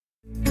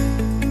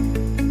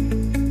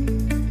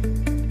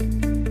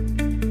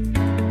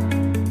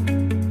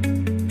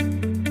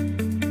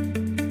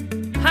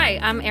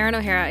I'm Erin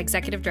O'Hara,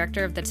 Executive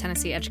Director of the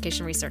Tennessee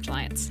Education Research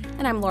Alliance.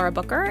 And I'm Laura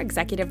Booker,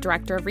 Executive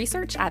Director of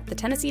Research at the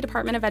Tennessee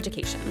Department of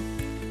Education.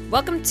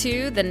 Welcome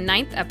to the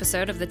 9th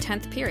episode of The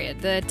 10th Period.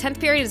 The 10th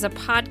Period is a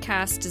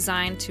podcast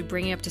designed to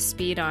bring you up to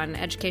speed on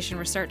education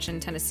research in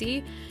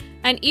Tennessee.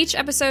 And each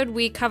episode,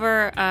 we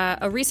cover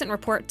a recent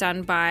report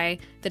done by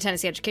the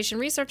Tennessee Education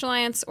Research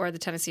Alliance or the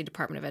Tennessee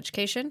Department of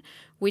Education.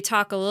 We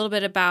talk a little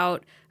bit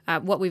about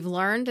what we've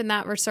learned in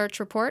that research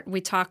report.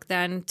 We talk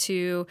then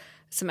to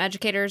some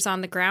educators on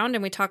the ground,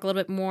 and we talk a little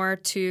bit more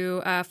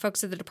to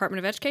folks at the Department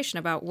of Education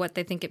about what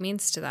they think it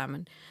means to them.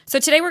 And so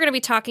today we're going to be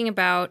talking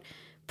about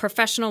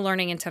professional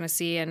learning in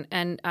Tennessee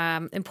and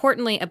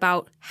importantly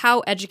about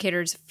how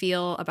educators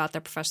feel about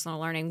their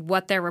professional learning,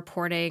 what they're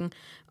reporting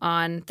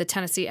on the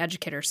Tennessee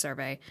Educator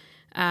Survey.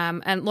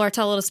 And Laura,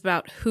 tell us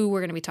about who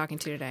we're going to be talking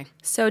to today.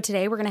 So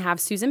today we're going to have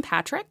Susan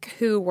Patrick,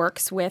 who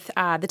works with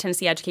the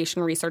Tennessee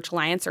Education Research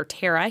Alliance, or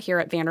TARA, here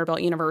at Vanderbilt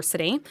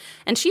University.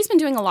 And she's been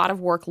doing a lot of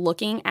work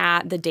looking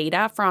at the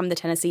data from the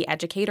Tennessee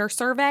Educator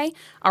Survey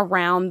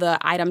around the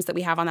items that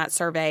we have on that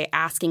survey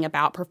asking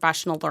about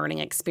professional learning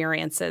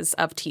experiences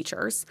of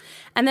teachers.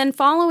 And then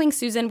following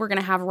Susan, we're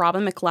going to have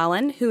Robin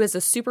McClellan, who is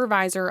a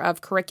supervisor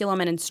of curriculum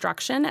and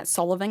instruction at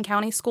Sullivan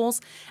County Schools.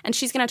 And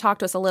she's going to talk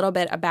to us a little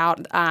bit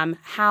about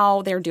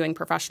how they're doing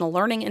professional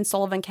learning in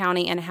Sullivan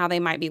County and how they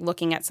might be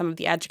looking at some of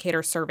the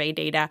educator survey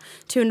data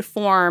to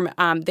inform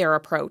their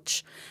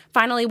approach.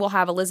 Finally, we'll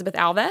have Elizabeth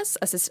Alves,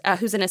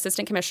 who's an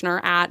assistant commissioner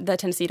at the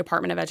Tennessee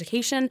Department of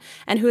Education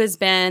and who has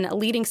been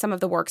leading some of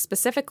the work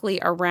specifically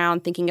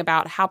around thinking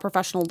about how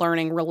professional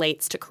learning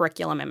relates to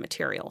curriculum and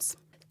materials.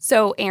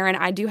 So, Erin,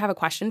 I do have a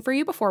question for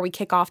you before we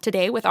kick off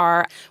today with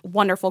our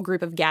wonderful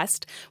group of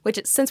guests, which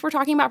since we're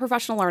talking about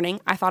professional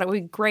learning, I thought it would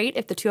be great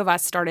if the two of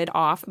us started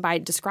off by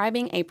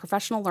describing a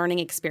professional learning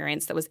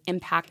experience that was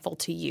impactful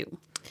to you.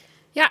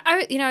 Yeah,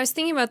 I was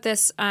thinking about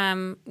this.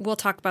 We'll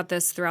talk about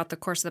this throughout the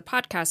course of the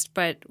podcast,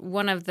 but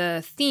one of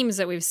the themes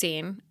that we've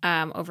seen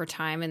over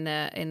time in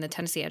the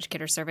Tennessee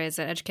Educator Survey is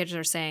that educators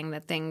are saying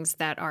that things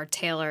that are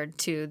tailored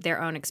to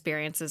their own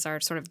experiences are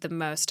sort of the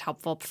most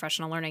helpful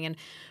professional learning. And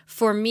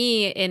for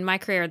me, in my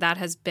career, that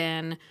has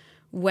been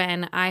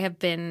when I have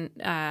been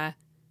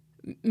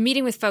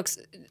meeting with folks.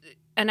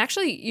 And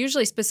actually,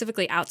 usually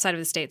specifically outside of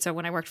the state. So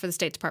when I worked for the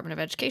State Department of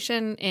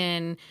Education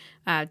in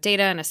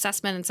data and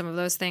assessment and some of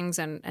those things,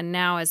 and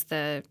now as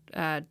the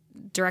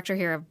director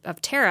here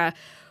of TARA,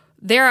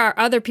 there are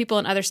other people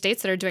in other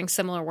states that are doing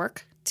similar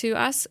work to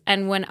us.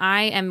 And when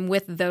I am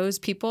with those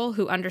people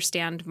who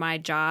understand my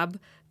job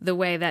the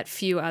way that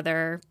few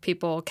other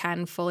people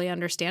can fully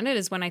understand it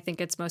is when I think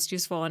it's most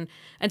useful. And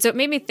so it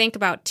made me think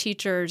about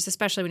teachers,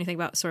 especially when you think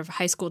about sort of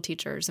high school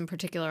teachers in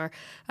particular,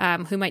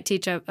 who might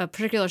teach a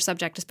particular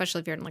subject, especially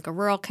if you're in like a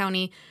rural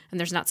county and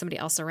there's not somebody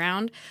else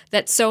around.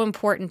 That's so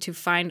important to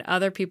find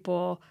other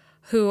people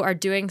who are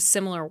doing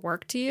similar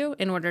work to you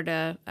in order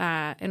to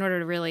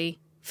really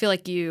feel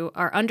like you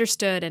are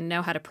understood and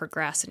know how to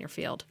progress in your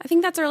field. I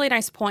think that's a really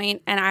nice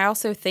point. And I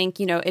also think,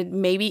 it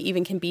maybe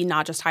even can be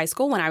not just high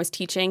school. When I was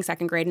teaching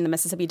second grade in the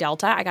Mississippi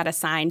Delta, I got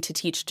assigned to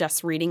teach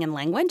just reading and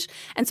language.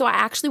 And so I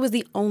actually was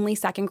the only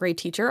second grade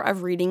teacher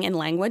of reading and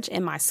language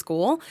in my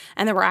school.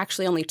 And there were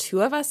actually only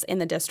two of us in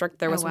the district.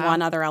 There was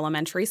one other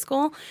elementary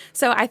school.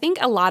 So I think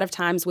a lot of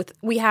times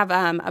we have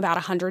about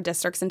 100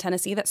 districts in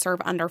Tennessee that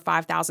serve under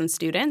 5,000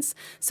 students.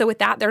 So with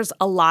that, there's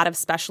a lot of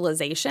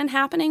specialization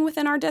happening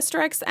within our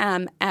districts.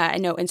 I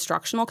know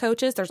instructional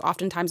coaches, there's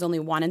oftentimes only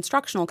one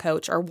instructional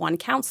coach or one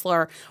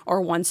counselor or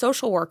one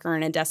social worker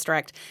in a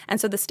district. And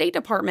so the State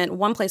Department,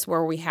 one place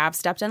where we have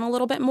stepped in a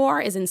little bit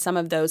more is in some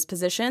of those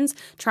positions,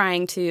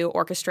 trying to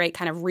orchestrate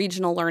kind of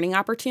regional learning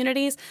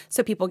opportunities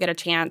so people get a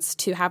chance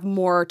to have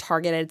more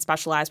targeted,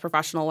 specialized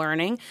professional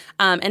learning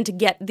and to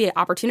get the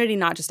opportunity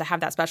not just to have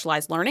that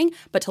specialized learning,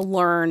 but to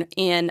learn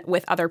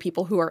with other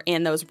people who are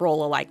in those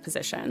role-alike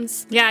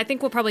positions. Yeah, I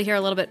think we'll probably hear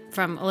a little bit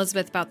from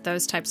Elizabeth about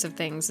those types of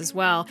things as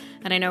well.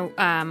 And I know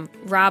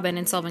Robin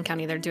in Sullivan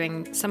County, they're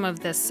doing some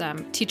of this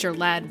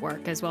teacher-led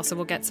work as well, so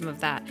we'll get some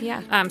of that.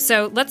 Yeah.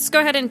 So let's go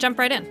ahead and jump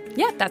right in.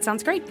 Yeah, that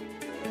sounds great.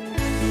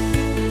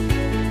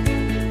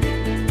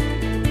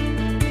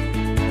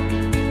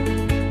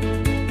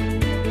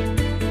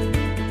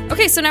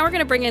 Okay, so now we're going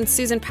to bring in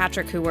Susan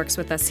Patrick, who works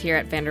with us here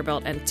at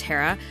Vanderbilt and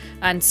TARA.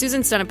 And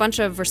Susan's done a bunch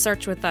of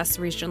research with us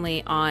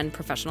recently on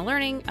professional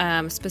learning,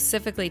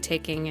 specifically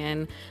taking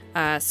in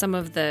some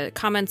of the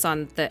comments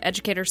on the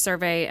educator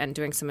survey and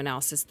doing some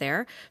analysis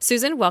there.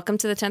 Susan, welcome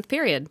to the 10th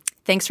Period.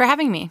 Thanks for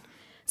having me.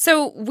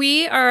 So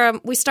we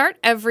start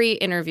every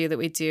interview that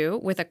we do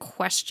with a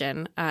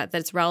question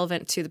that's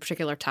relevant to the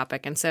particular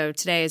topic. And so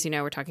today, as you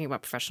know, we're talking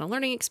about professional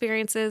learning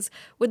experiences.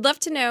 We'd love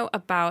to know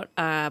about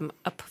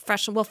a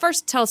professional. Well,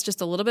 first, tell us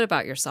just a little bit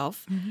about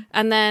yourself,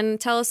 and then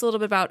tell us a little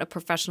bit about a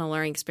professional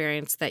learning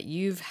experience that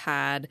you've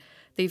had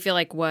that you feel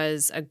like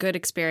was a good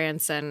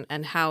experience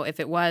and how, if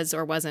it was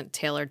or wasn't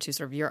tailored to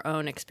sort of your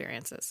own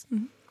experiences.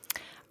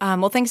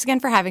 Well, thanks again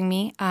for having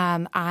me.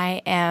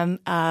 I am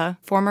a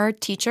former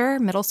teacher,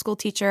 middle school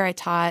teacher. I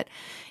taught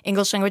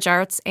English language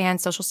arts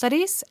and social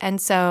studies. And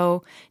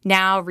so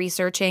now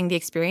researching the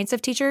experience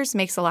of teachers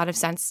makes a lot of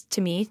sense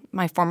to me.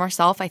 My former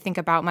self, I think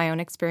about my own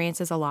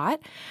experiences a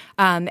lot.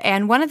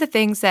 And one of the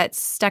things that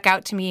stuck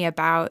out to me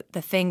about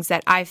the things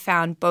that I've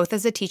found both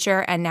as a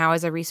teacher and now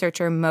as a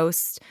researcher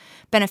most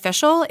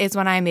beneficial is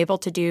when I'm able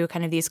to do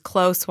kind of these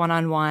close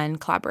one-on-one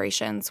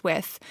collaborations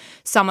with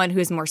someone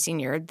who's more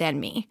senior than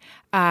me.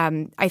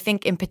 I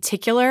think in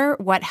particular,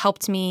 what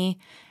helped me,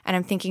 and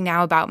I'm thinking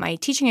now about my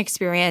teaching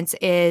experience,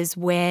 is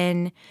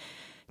when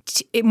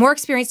more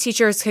experienced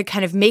teachers could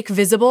kind of make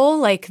visible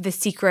like the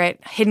secret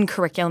hidden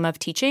curriculum of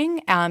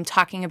teaching,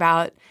 talking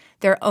about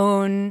their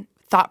own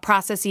thought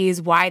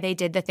processes, why they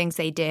did the things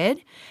they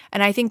did.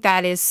 And I think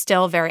that is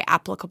still very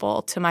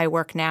applicable to my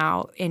work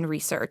now in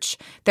research.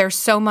 There's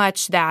so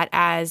much that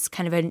as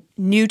kind of a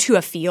new to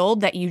a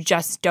field that you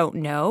just don't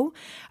know,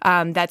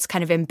 that's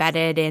kind of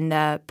embedded in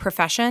the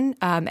profession.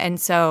 And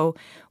so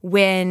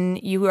when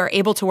you are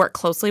able to work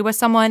closely with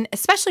someone,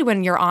 especially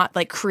when you're on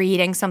like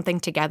creating something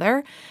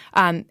together,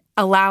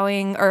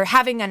 allowing or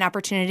having an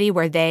opportunity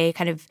where they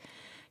kind of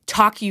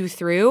talk you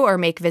through or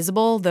make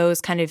visible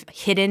those kind of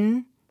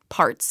hidden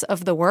parts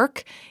of the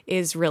work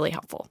is really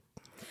helpful.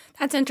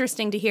 That's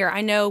interesting to hear.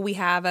 I know we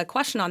have a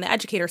question on the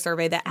educator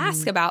survey that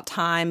asks about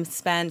time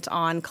spent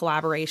on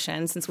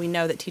collaboration, since we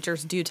know that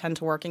teachers do tend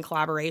to work in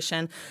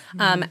collaboration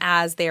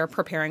as they are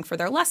preparing for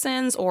their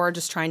lessons or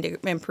just trying to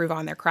improve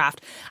on their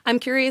craft. I'm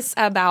curious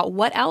about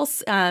what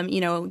else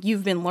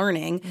you've been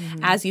learning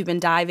as you've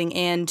been diving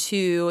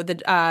into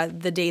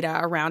the data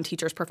around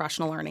teachers'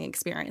 professional learning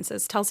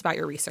experiences. Tell us about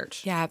your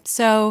research. Yeah.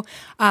 So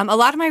a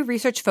lot of my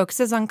research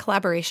focuses on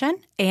collaboration,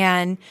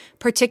 and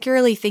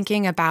particularly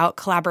thinking about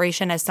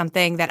collaboration as something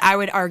that I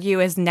would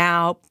argue is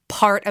now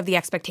part of the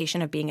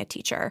expectation of being a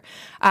teacher.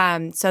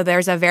 So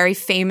there's a very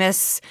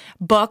famous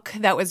book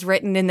that was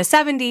written in the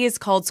 70s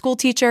called School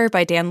Teacher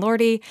by Dan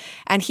Lordy,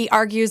 and he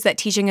argues that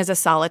teaching is a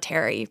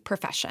solitary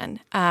profession,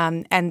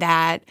 and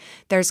that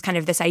there's kind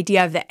of this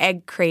idea of the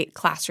egg crate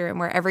classroom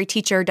where every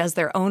teacher does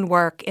their own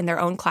work in their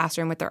own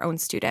classroom with their own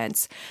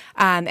students.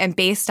 And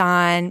based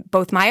on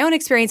both my own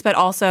experience, but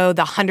also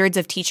the hundreds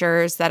of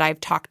teachers that I've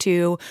talked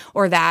to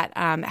or that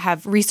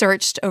have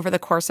researched over the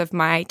course of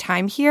my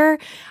time here,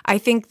 I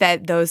think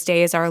that those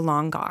days are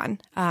long gone.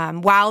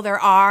 While there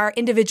are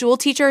individual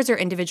teachers or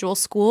individual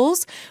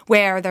schools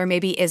where there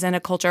maybe isn't a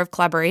culture of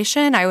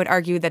collaboration, I would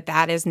argue that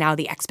that is now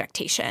the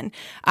expectation,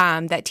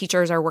 that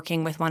teachers are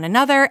working with one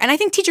another. And I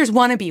think teachers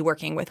want to be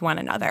working with one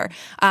another.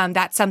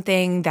 That's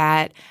something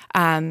that,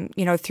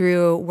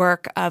 through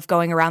work of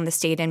going around the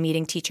state and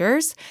meeting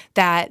teachers,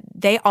 that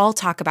they all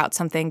talk about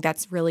something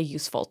that's really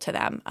useful to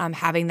them,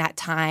 having that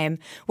time,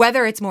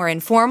 whether it's more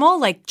informal,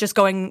 like just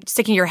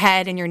sticking your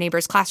head in your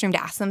neighbor's classroom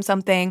to ask them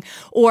something,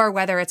 or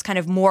whether it's kind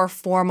of more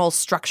formal,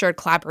 structured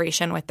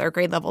collaboration with their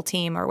grade level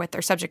team or with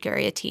their subject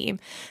area team,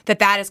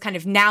 that is kind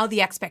of now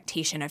the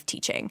expectation of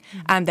teaching,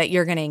 that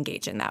you're going to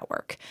engage in that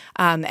work.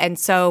 And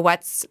so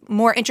what's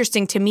more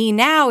interesting to me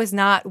now is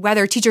not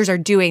whether teachers are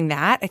doing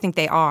that, I think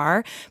they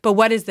are, but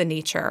what is the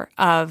nature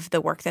of the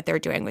work that they're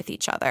doing with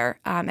each other,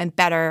 and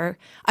better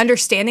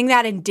understanding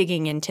that and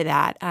digging into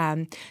that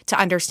to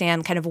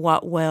understand kind of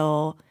what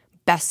will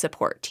best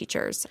support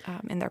teachers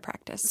in their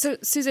practice. So,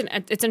 Susan,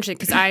 it's interesting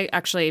because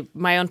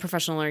my own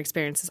professional learning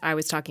experiences I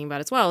was talking about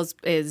as well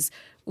is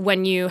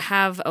when you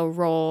have a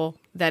role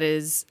that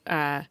is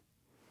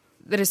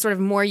sort of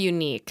more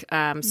unique.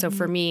 So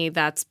for me,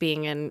 that's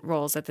being in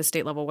roles at the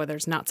state level where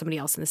there's not somebody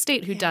else in the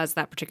state who does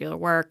that particular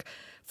work.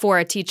 For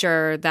a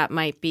teacher, that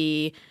might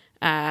be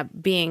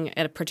being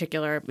at a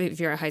particular, if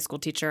you're a high school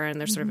teacher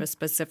and there's sort of a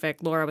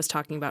specific, Laura was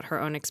talking about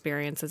her own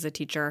experience as a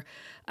teacher.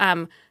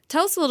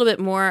 Tell us a little bit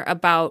more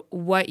about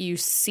what you've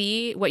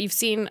seen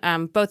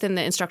both in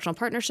the Instructional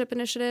Partnership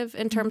Initiative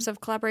in terms of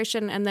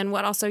collaboration, and then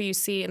what also you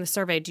see in the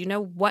survey. Do you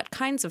know what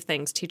kinds of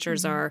things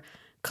teachers are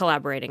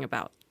collaborating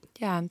about?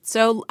 Yeah.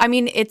 So, I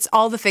mean, it's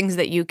all the things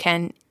that you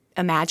can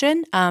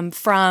imagine,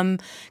 from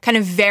kind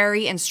of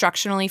very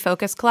instructionally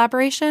focused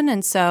collaboration.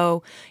 And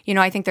so,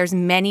 I think there's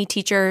many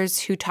teachers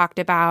who talked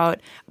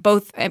about,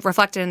 both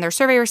reflected in their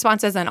survey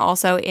responses and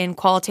also in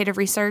qualitative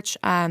research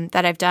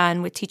that I've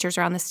done with teachers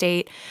around the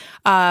state,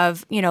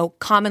 of,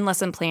 common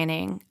lesson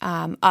planning,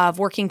 of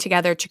working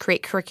together to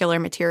create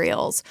curricular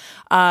materials,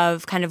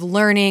 of kind of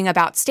learning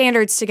about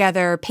standards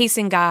together,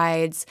 pacing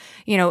guides,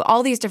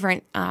 all these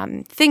different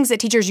things that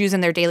teachers use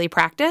in their daily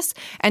practice.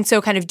 And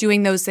so kind of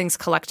doing those things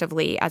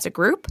collectively as a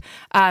group.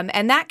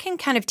 And that can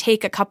kind of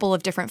take a couple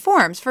of different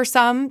forms. For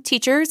some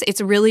teachers,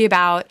 it's really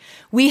about,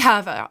 we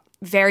have a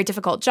very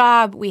difficult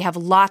job. We have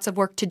lots of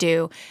work to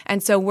do.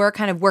 And so we're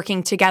kind of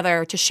working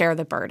together to share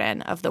the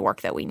burden of the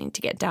work that we need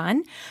to get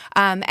done.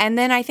 And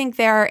then I think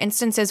there are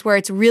instances where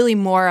it's really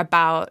more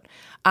about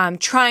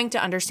trying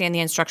to understand the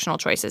instructional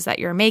choices that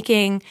you're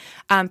making.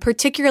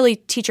 Particularly,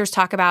 teachers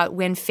talk about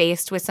when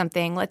faced with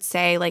something, let's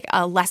say like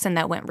a lesson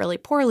that went really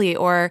poorly,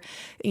 or,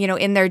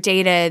 in their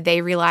data,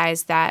 they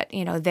realize that,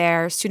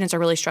 their students are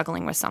really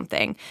struggling with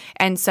something.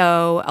 And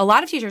so a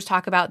lot of teachers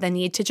talk about the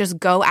need to just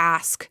go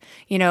ask,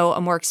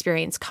 a more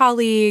experienced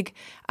colleague,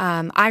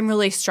 I'm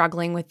really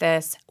struggling with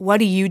this. What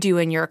do you do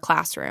in your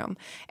classroom?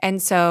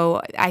 And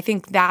so I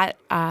think that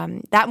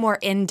that more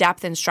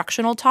in-depth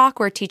instructional talk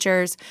where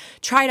teachers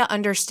try to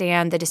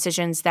understand the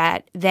decisions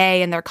that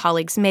they and their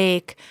colleagues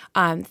make,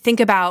 think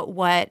about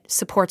what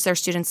supports their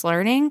students'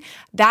 learning,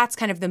 that's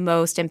kind of the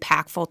most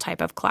impactful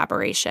type of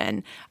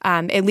collaboration,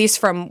 at least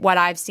from what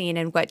I've seen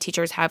and what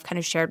teachers have kind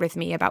of shared with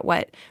me about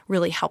what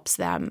really helps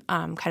them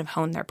kind of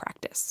hone their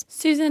practice.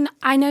 Susan,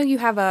 I know you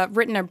have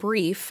written a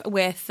brief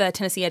with the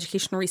Tennessee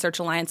Education Research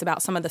Alliance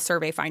about some of the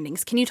survey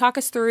findings. Can you talk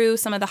us through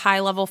some of the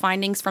high-level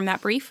findings from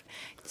that brief?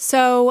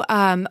 So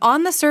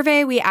on the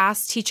survey, we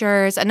asked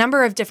teachers a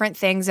number of different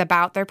things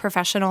about their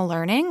professional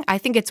learning. I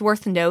think it's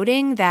worth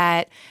noting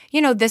that,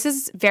 this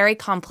is very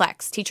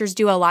complex. Teachers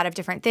do a lot of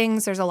different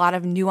things. There's a lot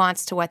of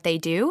nuance to what they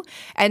do.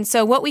 And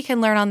so what we can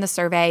learn on the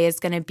survey is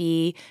going to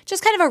be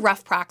just kind of a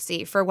rough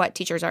proxy for what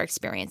teachers are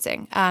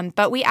experiencing.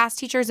 But we asked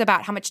teachers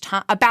about how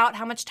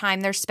much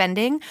time they're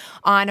spending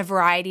on a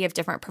variety of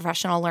different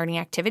professional learning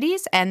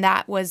activities. And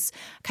that was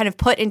kind of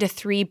put into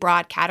three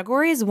broad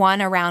categories,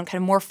 one around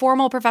kind of more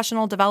formal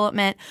professional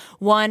development,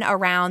 one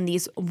around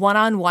these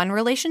one-on-one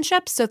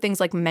relationships, so things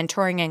like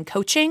mentoring and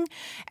coaching,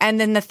 and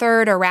then the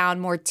third around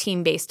more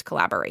team-based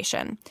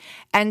collaboration.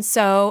 And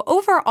so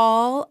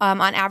overall,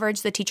 on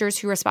average, the teachers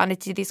who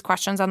responded to these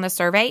questions on the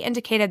survey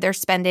indicated they're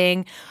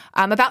spending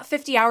about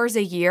 50 hours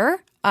a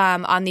year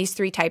on these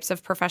three types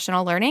of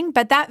professional learning,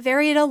 but that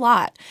varied a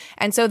lot.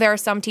 And so there are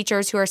some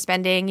teachers who are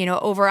spending,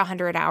 over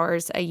 100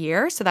 hours a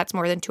year, so that's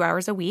more than 2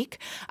 hours a week.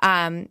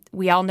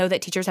 We all know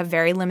that teachers have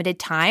very limited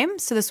time,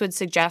 so this would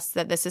suggest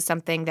that this is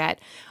something that,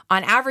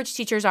 on average,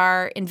 teachers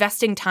are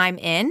investing time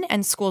in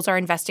and schools are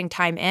investing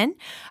time in.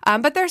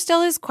 But there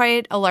still is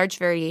quite a large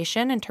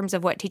variation in terms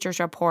of what teachers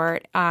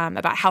report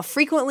about how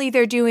frequently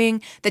they're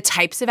doing, the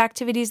types of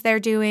activities they're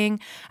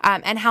doing,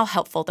 and how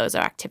helpful those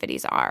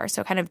activities are.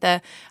 So kind of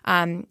the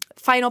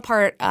final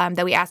part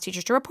that we asked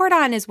teachers to report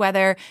on is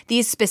whether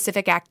these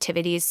specific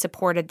activities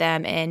supported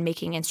them in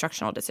making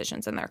instructional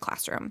decisions in their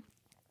classroom.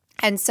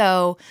 And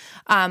so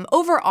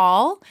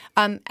overall,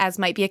 as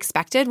might be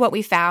expected, what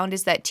we found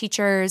is that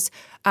teachers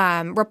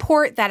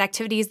report that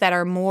activities that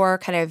are more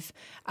kind of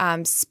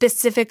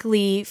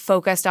specifically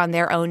focused on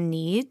their own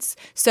needs,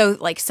 so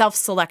like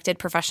self-selected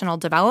professional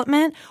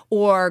development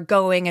or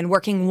going and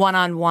working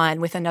one-on-one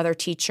with another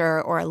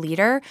teacher or a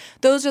leader,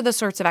 those are the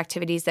sorts of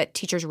activities that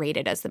teachers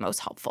rated as the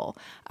most helpful,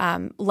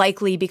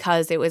 likely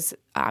because it was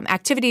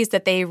activities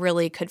that they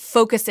really could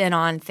focus in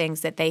on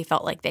things that they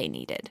felt like they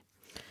needed.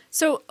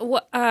 So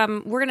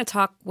we're going to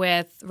talk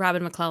with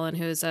Robin McClellan,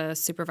 who's a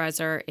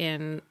supervisor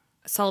in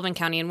Sullivan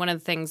County. And one of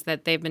the things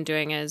that they've been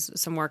doing is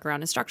some work around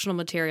instructional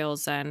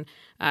materials and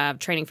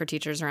training for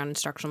teachers around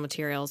instructional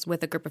materials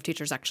with a group of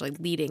teachers actually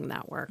leading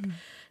that work.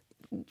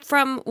 Mm-hmm.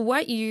 From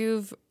what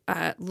you've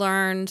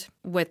learned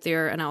with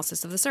your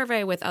analysis of the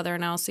survey, with other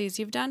analyses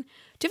you've done,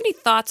 do you have any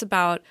thoughts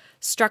about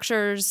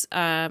structures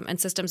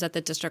and systems at the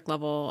district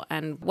level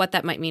and what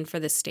that might mean for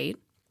the state?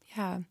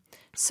 Yeah.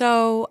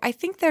 So I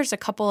think there's a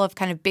couple of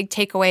kind of big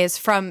takeaways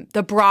from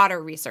the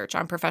broader research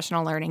on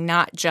professional learning,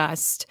 not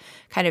just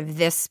kind of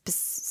this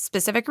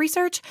specific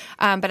research,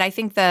 but I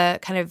think the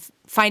kind of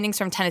findings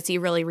from Tennessee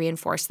really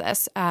reinforce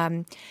this,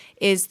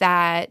 is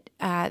that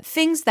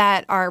things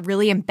that are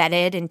really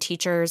embedded in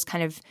teachers'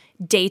 kind of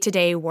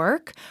day-to-day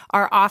work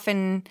are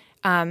often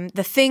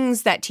the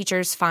things that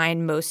teachers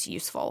find most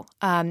useful.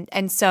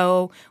 And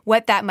so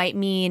what that might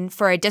mean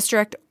for a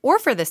district or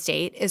for the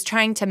state is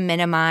trying to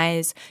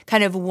minimize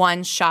kind of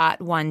one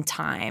shot, one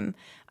time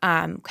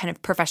kind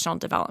of professional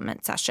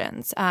development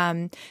sessions.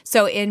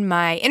 So in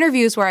my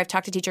interviews where I've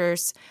talked to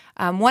teachers,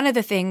 one of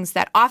the things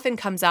that often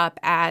comes up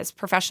as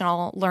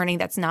professional learning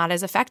that's not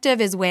as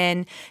effective is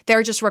when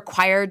they're just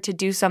required to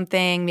do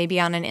something maybe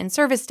on an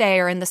in-service day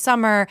or in the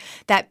summer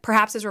that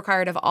perhaps is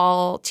required of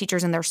all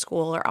teachers in their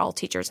school or all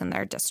teachers in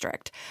their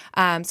district.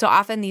 So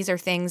often these are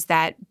things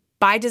that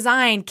by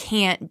design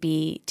can't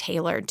be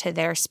tailored to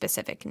their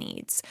specific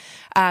needs.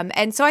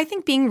 And so I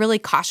think being really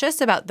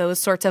cautious about those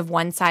sorts of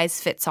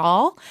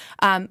one-size-fits-all,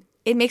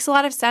 it makes a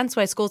lot of sense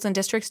why schools and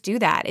districts do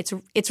that.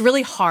 It's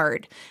really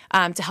hard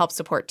to help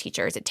support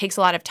teachers. It takes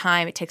a lot of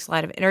time, it takes a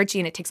lot of energy,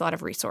 and it takes a lot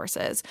of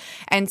resources.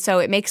 And so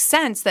it makes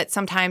sense that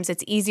sometimes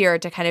it's easier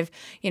to kind of,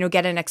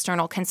 get an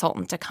external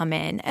consultant to come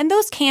in. And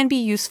those can be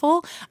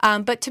useful,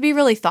 but to be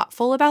really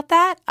thoughtful about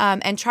that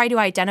and try to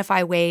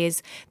identify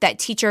ways that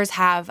teachers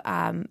have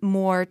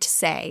more to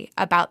say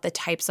about the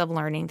types of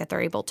learning that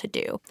they're able to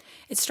do.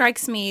 It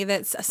strikes me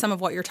that some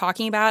of what you're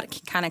talking about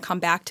can kind of come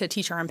back to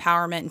teacher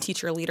empowerment and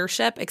teacher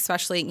leadership, especially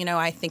especially,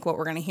 I think what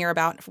we're going to hear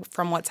about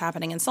from what's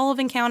happening in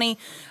Sullivan County.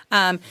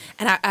 And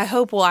I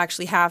hope we'll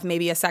actually have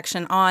maybe a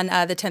section on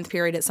the 10th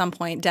period at some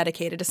point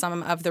dedicated to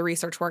some of the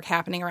research work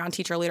happening around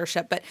teacher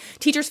leadership. But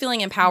teachers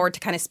feeling empowered to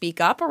kind of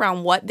speak up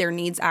around what their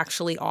needs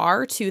actually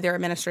are to their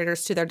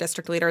administrators, to their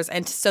district leaders,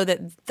 and so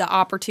that the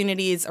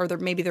opportunities or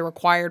maybe the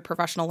required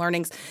professional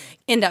learnings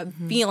end up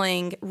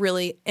feeling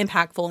really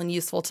impactful and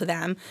useful to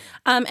them.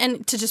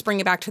 And to just bring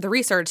it back to the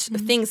research,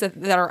 things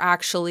that are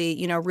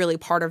actually, really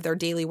part of their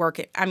daily work.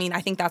 I mean, I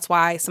think that's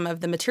why some of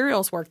the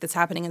materials work that's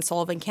happening in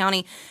Sullivan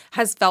County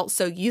has felt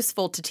so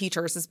useful to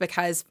teachers, is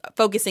because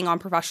focusing on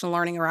professional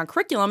learning around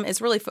curriculum is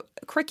really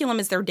curriculum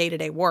is their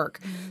day-to-day work.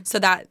 So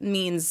that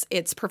means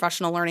it's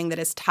professional learning that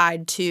is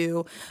tied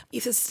to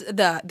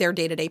their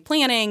day-to-day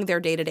planning, their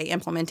day-to-day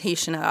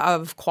implementation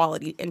of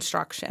quality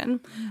instruction.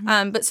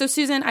 But so,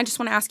 Susan, I just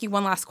want to ask you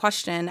one last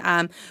question,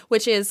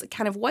 which is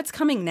kind of what's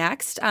coming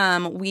next.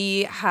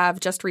 We have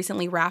just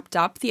recently wrapped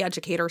up the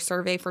educator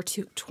survey for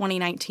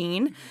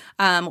 2019.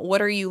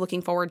 What are you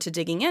looking forward to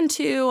digging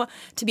into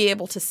to be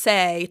able to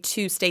say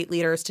to state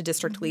leaders, to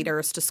district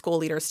leaders, to school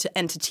leaders,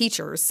 and to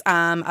teachers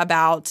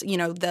about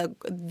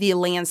the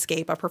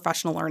landscape of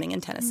professional learning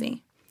in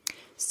Tennessee?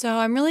 So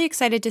I'm really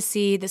excited to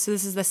see this.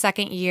 This is the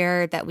second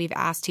year that we've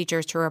asked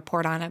teachers to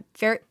report on a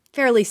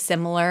fairly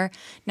similar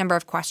number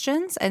of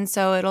questions. And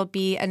so it'll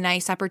be a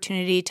nice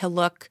opportunity to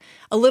look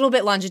a little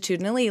bit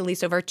longitudinally, at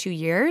least over 2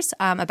 years,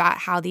 about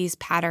how these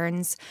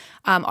patterns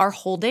are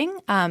holding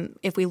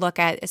if we look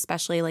at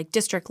especially like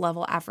district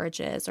level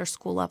averages or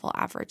school level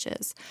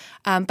averages.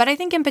 But I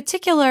think in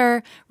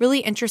particular, really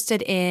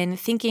interested in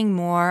thinking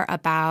more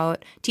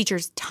about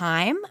teachers'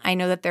 time. I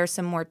know that there's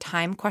some more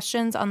time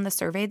questions on the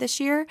survey this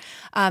year,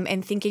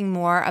 and thinking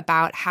more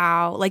about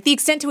how, like the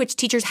extent to which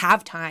teachers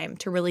have time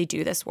to really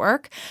do this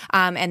work.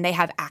 And they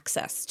have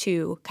access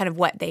to kind of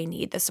what they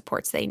need, the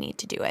supports they need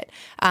to do it.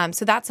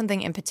 So that's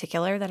something in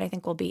particular that I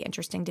think will be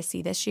interesting to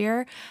see this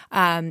year,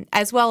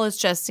 as well as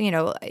just,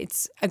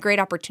 it's a great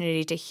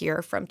opportunity to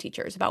hear from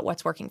teachers about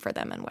what's working for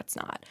them and what's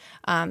not.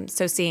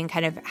 So seeing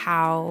kind of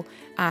how,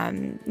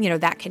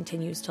 that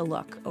continues to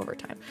look over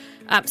time.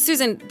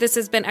 Susan, this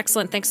has been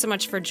excellent. Thanks so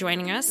much for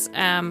joining us.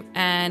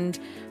 And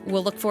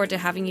we'll look forward to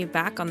having you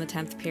back on the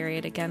 10th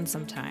period again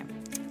sometime.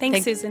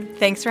 Thanks, Susan.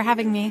 Thanks for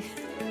having me.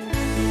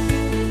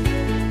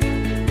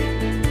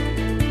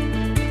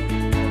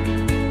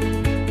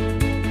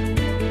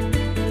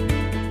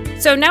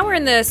 So now we're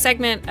in the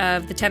segment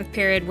of the 10th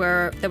period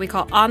that we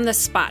call On the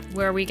Spot,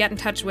 where we get in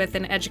touch with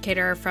an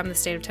educator from the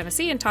state of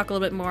Tennessee and talk a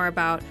little bit more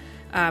about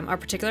our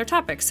particular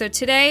topic. So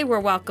today we're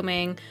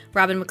welcoming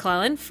Robin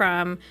McClellan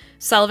from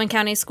Sullivan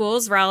County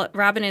Schools.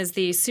 Robin is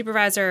the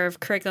supervisor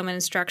of curriculum and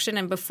instruction.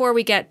 And before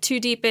we get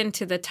too deep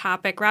into the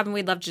topic, Robin,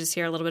 we'd love to just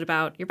hear a little bit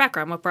about your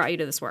background. What brought you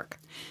to this work?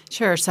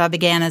 Sure. So I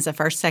began as a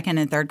first, second,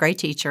 and third grade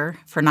teacher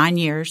for 9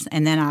 years,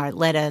 and then I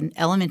led an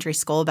elementary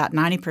school, about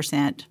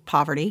 90%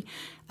 poverty,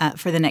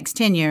 for the next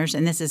 10 years,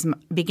 and this is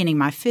beginning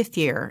my 5th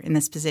year in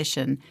this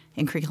position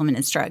in curriculum and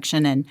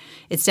instruction, and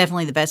it's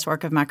definitely the best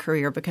work of my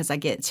career because I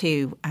get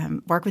to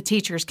work with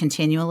teachers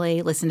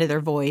continually, listen to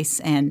their voice,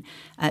 and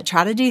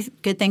try to do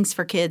good things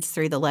for kids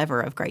through the lever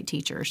of great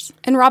teachers.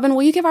 And Robin,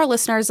 will you give our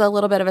listeners a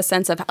little bit of a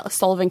sense of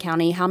Sullivan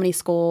County, how many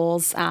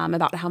schools,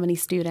 about how many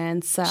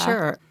students?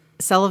 Sure.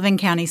 Sullivan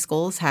County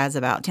Schools has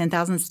about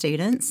 10,000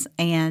 students,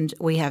 and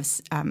we have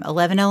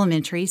 11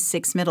 elementaries,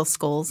 6 middle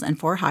schools, and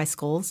 4 high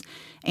schools.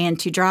 And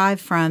to drive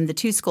from the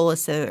 2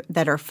 schools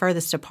that are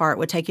furthest apart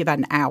would take you about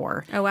an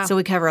hour. Oh, wow. So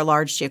we cover a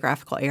large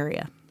geographical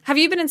area. Have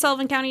you been in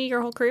Sullivan County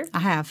your whole career? I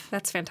have.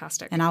 That's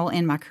fantastic. And I will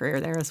end my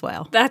career there as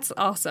well. That's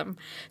awesome.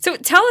 So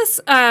tell us,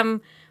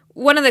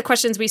 one of the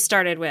questions we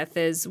started with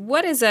is,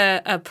 what is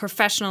a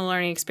professional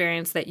learning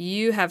experience that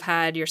you have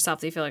had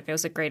yourself that you feel like it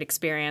was a great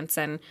experience?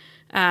 And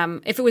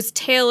if it was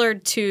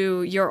tailored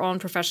to your own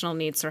professional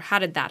needs, or how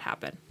did that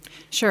happen?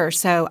 Sure.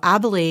 So I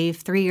believe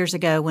 3 years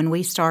ago when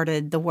we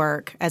started the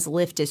work as a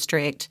LIFT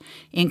district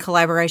in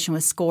collaboration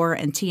with SCORE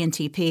and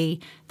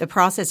TNTP, the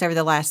process over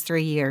the last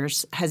 3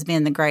 years has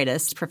been the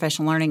greatest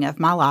professional learning of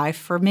my life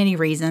for many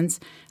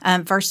reasons.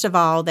 First of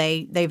all,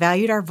 they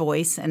valued our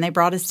voice, and they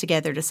brought us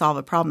together to solve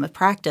a problem of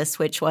practice,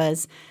 which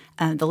was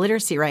the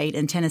literacy rate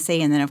in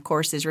Tennessee, and then, of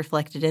course, is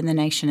reflected in the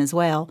nation as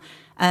well.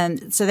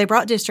 So they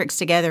brought districts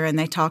together, and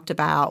they talked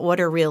about what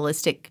a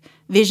realistic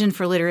vision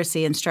for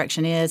literacy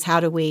instruction is.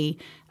 How do we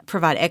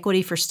provide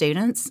equity for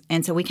students?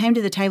 And so we came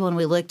to the table and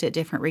we looked at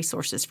different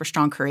resources for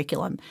strong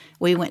curriculum.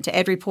 We went to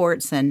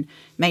EdReports and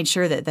made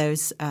sure that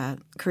those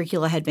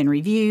curricula had been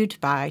reviewed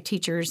by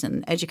teachers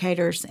and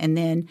educators. And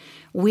then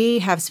we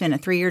have spent a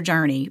 3-year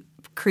journey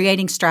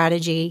creating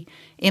strategy,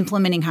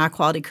 implementing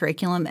high-quality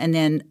curriculum, and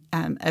then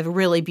a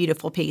really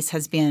beautiful piece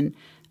has been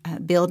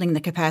building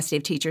the capacity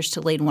of teachers to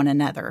lead one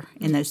another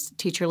in those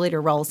teacher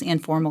leader roles,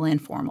 informal,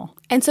 informal.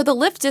 And so the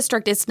LIFT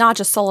district is not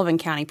just Sullivan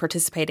County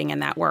participating in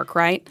that work,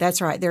 right?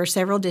 That's right. There are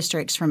several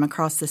districts from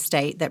across the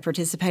state that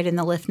participate in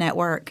the LIFT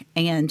network,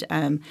 and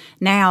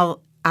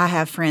now I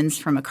have friends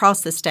from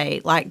across the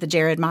state, like the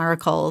Jared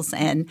Miracles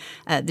and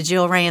the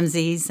Jill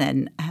Ramseys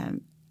and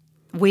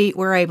we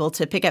were able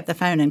to pick up the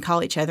phone and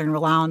call each other and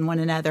rely on one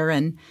another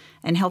and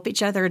help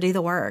each other do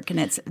the work. And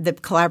the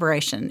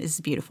collaboration is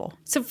beautiful.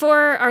 So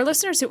for our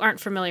listeners who aren't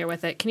familiar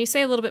with it, can you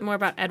say a little bit more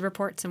about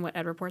EdReports and what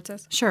EdReports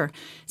is? Sure.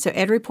 So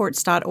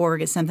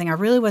edreports.org is something I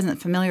really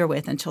wasn't familiar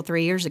with until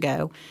 3 years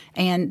ago.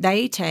 And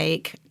they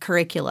take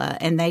curricula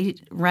and they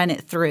run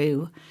it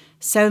through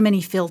so many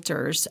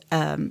filters,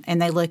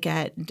 and they look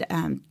at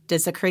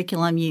does the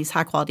curriculum use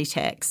high-quality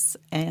texts,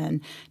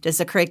 and does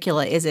the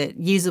curricula, is it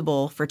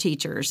usable for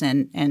teachers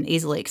and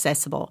easily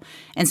accessible?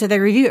 And so they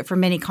review it for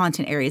many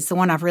content areas. The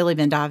one I've really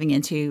been diving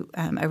into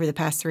over the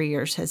past 3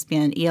 years has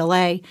been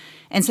ELA.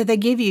 And so they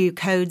give you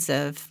codes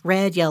of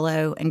red,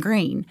 yellow, and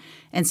green.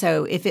 And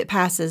so if it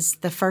passes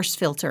the first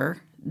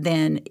filter,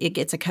 then it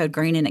gets a code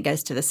green and it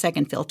goes to the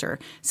second filter.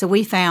 So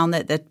we found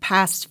that the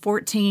past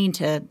 14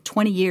 to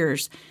 20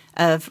 years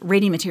of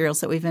reading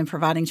materials that we've been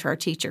providing to our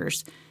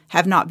teachers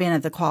have not been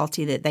of the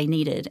quality that they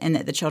needed and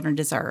that the children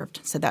deserved.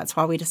 So that's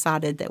why we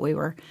decided that we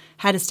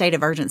had a state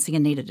of urgency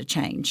and needed a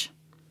change.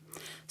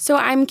 So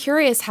I'm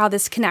curious how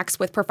this connects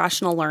with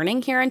professional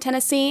learning here in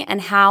Tennessee, and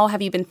how have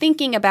you been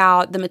thinking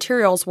about the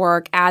materials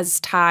work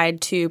as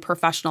tied to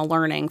professional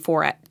learning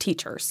for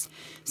teachers?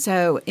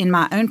 So in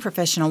my own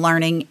professional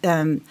learning,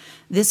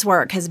 this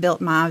work has built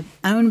my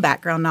own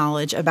background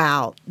knowledge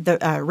about the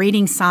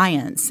reading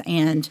science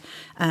and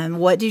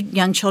what do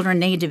young children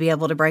need to be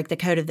able to break the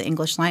code of the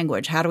English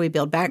language? How do we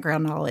build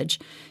background knowledge?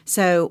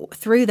 So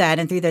through that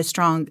and through those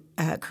strong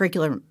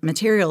curricular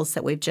materials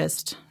that we've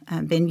just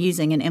been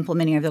using and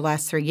implementing over the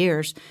last 3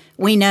 years,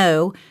 we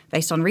know,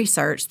 based on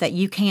research, that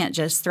you can't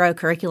just throw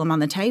curriculum on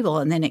the table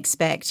and then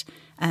expect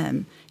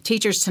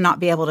teachers to not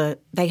be able to,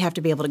 they have to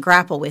be able to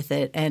grapple with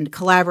it and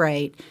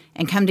collaborate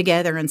and come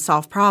together and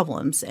solve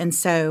problems. And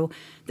so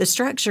the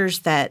structures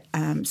that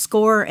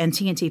SCORE and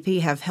TNTP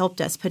have helped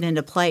us put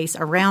into place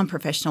around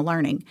professional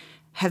learning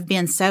have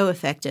been so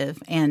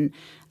effective, and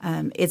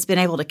it's been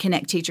able to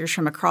connect teachers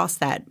from across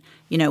that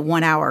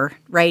 1 hour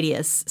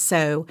radius.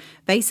 So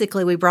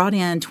basically we brought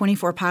in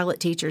 24 pilot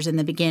teachers in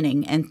the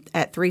beginning and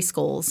at 3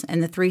 schools,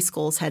 and the 3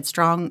 schools had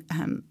strong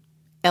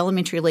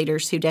elementary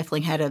leaders who definitely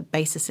had a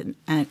basis and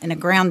a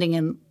grounding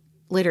in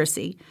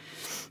literacy.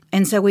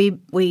 And so we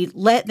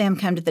let them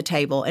come to the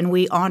table and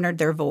we honored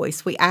their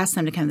voice. We asked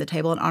them to come to the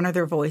table and honor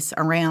their voice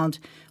around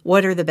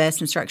what are the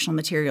best instructional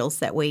materials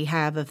that we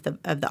have of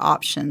the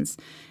options.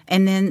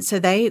 And then so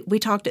we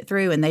talked it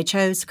through, and they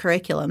chose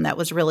curriculum that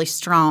was really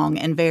strong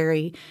and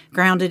very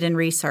grounded in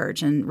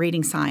research and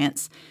reading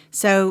science.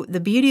 So the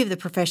beauty of the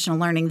professional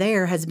learning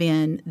there has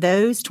been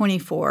those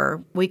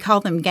 24, we call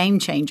them game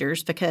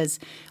changers because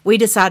we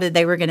decided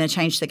they were going to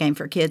change the game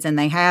for kids, and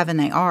they have, and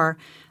they are.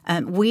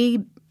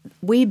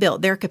 We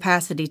built their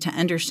capacity to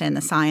understand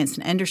the science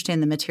and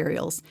understand the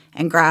materials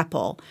and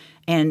grapple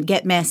and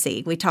get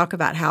messy. We talk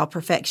about how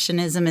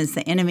perfectionism is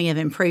the enemy of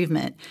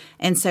improvement.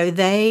 And so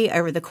they,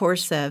 over the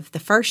course of the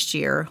first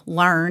year,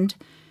 learned,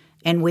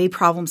 and we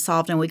problem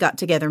solved, and we got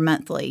together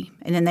monthly.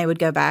 And then they would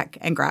go back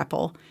and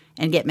grapple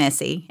and get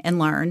messy and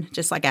learn,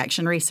 just like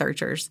action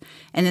researchers.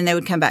 And then they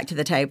would come back to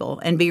the table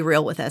and be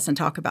real with us and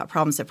talk about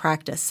problems of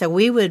practice. So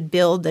we would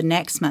build the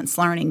next month's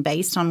learning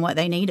based on what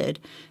they needed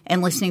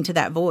and listening to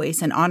that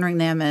voice and honoring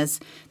them as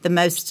the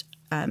most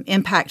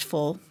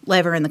impactful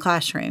lever in the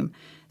classroom.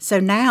 So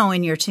now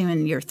in year 2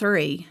 and year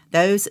 3,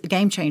 those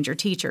game changer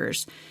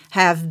teachers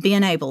have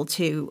been able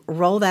to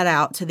roll that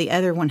out to the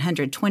other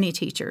 120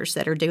 teachers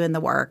that are doing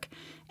the work.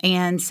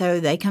 And so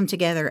they come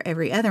together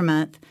every other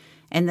month.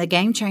 And the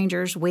game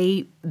changers,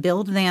 we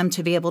build them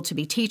to be able to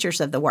be teachers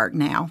of the work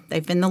now.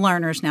 They've been the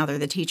learners, now they're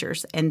the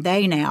teachers. And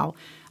they now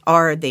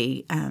are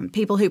the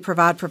people who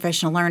provide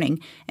professional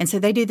learning. And so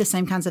they do the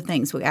same kinds of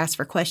things. We ask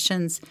for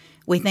questions.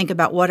 We think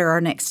about what are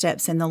our next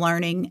steps in the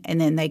learning. And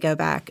then they go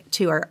back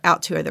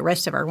out to the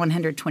rest of our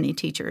 120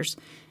 teachers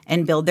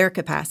and build their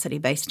capacity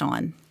based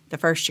on the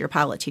first year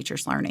pilot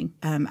teachers learning.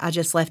 I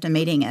just left a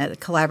meeting at a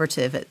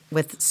collaborative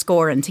with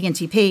SCORE and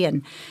TNTP,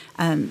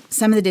 and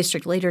some of the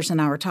district leaders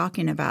and I were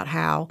talking about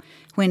how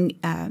when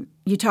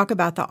you talk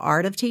about the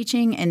art of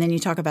teaching and then you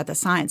talk about the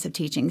science of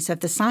teaching. So if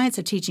the science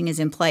of teaching is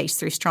in place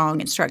through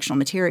strong instructional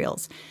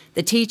materials,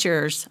 the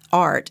teacher's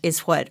art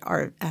is what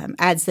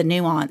adds the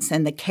nuance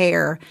and the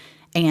care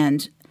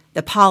and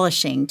the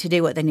polishing to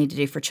do what they need to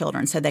do for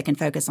children so they can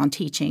focus on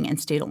teaching and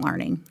student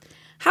learning.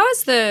 How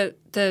is the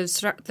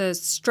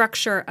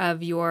structure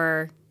of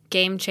your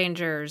Game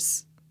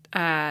Changers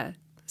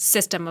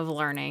system of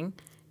learning,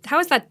 how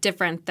is that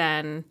different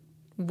than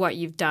what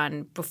you've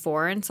done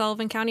before in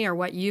Sullivan County or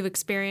what you've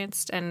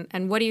experienced?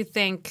 And what do you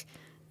think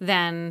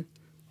then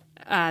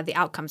the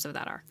outcomes of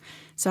that are?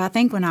 So I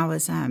think when I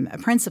was a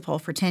principal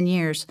for 10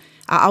 years,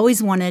 I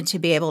always wanted to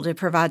be able to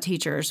provide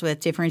teachers with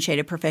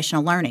differentiated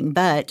professional learning.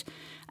 But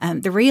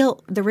the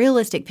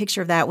realistic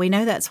picture of that, we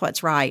know that's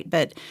what's right,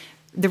 but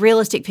the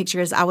realistic picture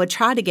is I would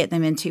try to get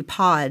them into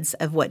pods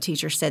of what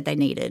teachers said they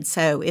needed.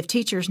 So if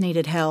teachers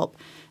needed help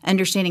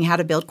understanding how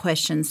to build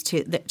questions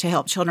to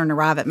help children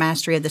arrive at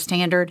mastery of the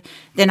standard,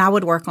 then I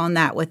would work on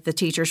that with the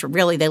teachers.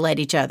 Really, they led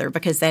each other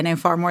because they know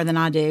far more than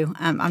I do.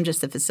 I'm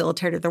just the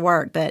facilitator of the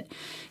work. But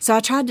so I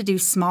tried to do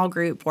small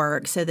group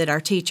work so that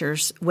our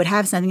teachers would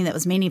have something that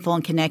was meaningful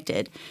and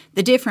connected.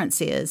 The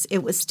difference is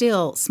it was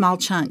still small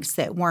chunks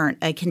that weren't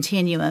a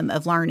continuum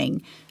of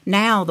learning.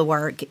 Now the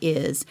work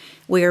is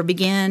we are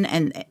beginning,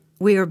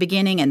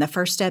 and the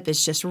first step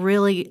is just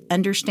really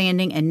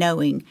understanding and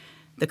knowing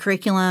the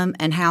curriculum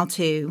and how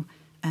to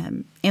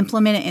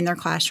implement it in their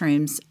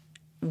classrooms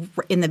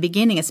in the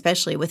beginning,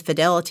 especially with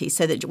fidelity,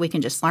 so that we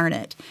can just learn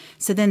it.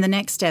 So then the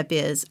next step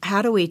is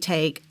how do we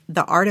take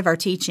the art of our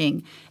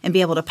teaching and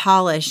be able to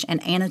polish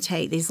and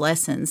annotate these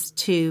lessons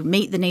to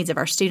meet the needs of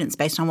our students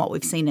based on what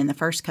we've seen in the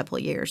first couple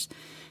of years.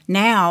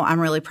 Now I'm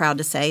really proud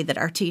to say that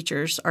our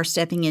teachers are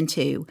stepping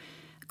into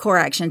Core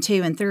Action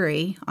 2 and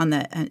 3 on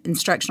the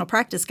instructional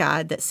practice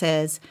guide that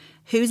says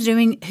who's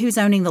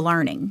owning the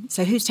learning.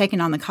 So who's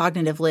taking on the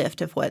cognitive lift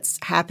of what's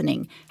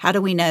happening? How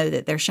do we know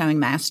that they're showing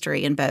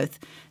mastery in both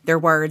their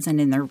words and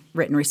in their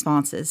written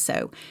responses?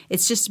 So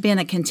it's just been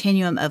a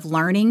continuum of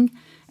learning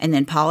and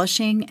then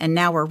polishing, and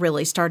now we're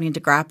really starting to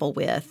grapple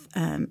with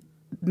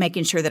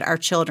making sure that our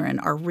children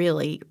are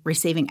really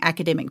receiving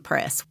academic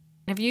press.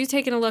 Have you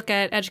taken a look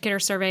at Educator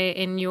Survey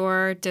in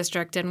your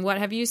district, and what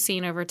have you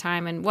seen over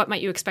time, and what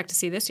might you expect to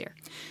see this year?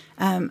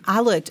 I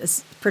looked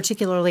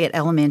particularly at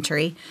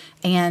elementary,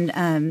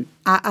 and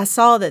I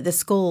saw that the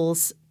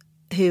schools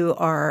who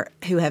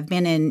have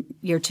been in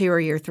year 2 or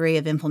year 3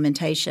 of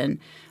implementation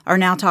are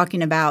now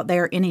talking about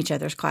they're in each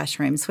other's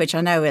classrooms, which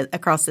I know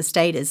across the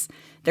state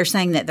they're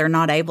saying that they're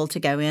not able to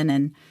go in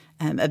and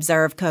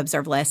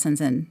co-observe lessons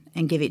and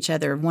give each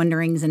other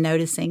wonderings and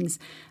noticings.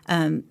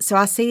 So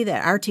I see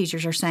that our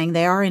teachers are saying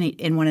they are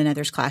in one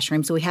another's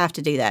classrooms. So we have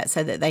to do that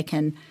so that they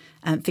can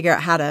figure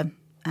out how to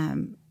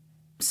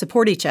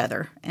support each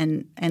other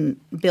and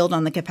build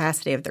on the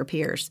capacity of their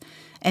peers.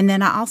 And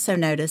then I also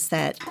noticed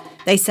that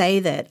they say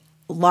that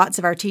lots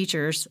of our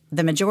teachers,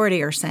 the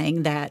majority, are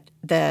saying that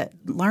the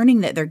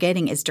learning that they're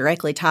getting is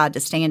directly tied to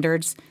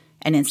standards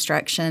and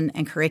instruction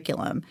and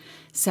curriculum.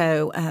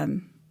 So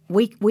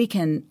we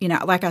can,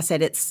 like I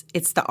said, it's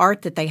the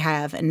art that they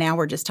have, and now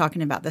we're just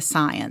talking about the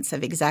science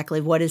of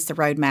exactly what is the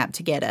roadmap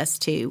to get us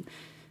to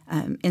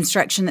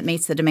instruction that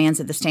meets the demands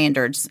of the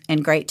standards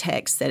and great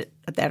texts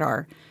that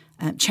are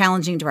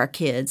challenging to our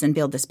kids and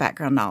build this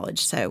background knowledge.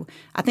 So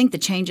I think the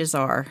changes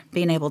are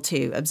being able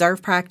to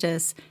observe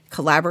practice,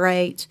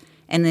 collaborate,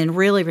 and then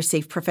really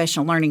receive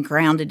professional learning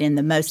grounded in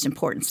the most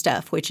important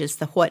stuff, which is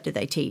the what do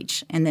they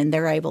teach, and then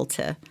they're able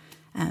to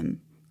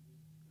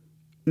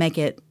make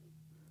it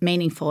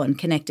meaningful and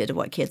connected to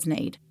what kids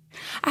need.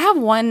 I have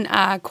one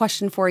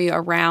question for you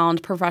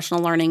around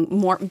professional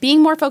learning,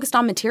 being more focused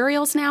on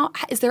materials now.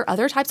 Is there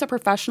other types of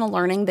professional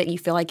learning that you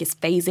feel like is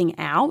phasing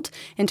out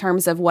in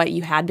terms of what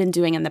you had been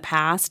doing in the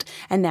past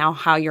and now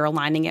how you're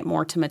aligning it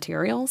more to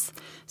materials?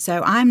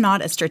 So I'm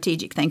not a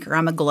strategic thinker.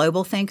 I'm a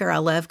global thinker. I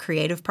love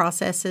creative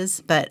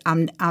processes, but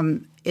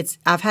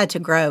I've had to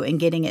grow in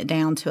getting it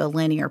down to a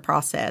linear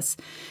process.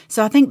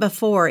 So I think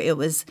before it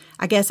was,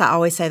 I guess I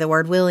always say the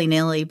word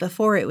willy-nilly.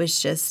 Before it was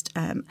just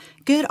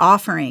good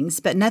offerings,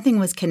 but nothing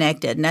was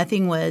connected.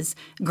 Nothing was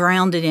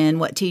grounded in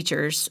what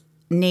teachers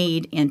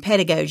need in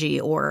pedagogy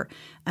or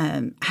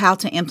how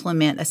to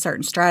implement a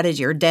certain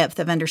strategy or depth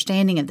of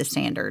understanding of the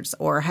standards,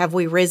 or have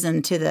we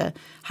risen to the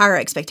higher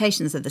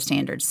expectations of the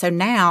standards. So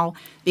now,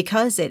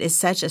 because it is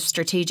such a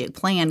strategic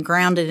plan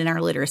grounded in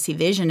our literacy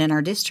vision in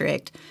our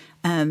district,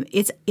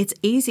 it's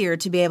easier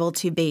to be able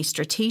to be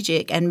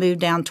strategic and move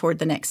down toward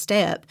the next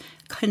step,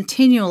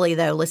 continually,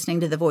 though, listening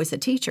to the voice of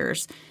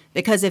teachers.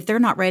 Because if they're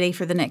not ready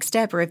for the next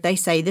step, or if they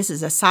say this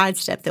is a side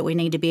step that we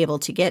need to be able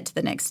to get to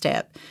the next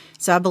step.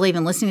 So I believe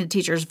in listening to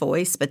teachers'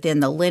 voice, but then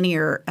the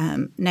linear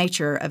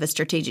nature of a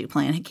strategic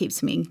plan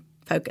keeps me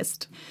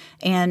focused.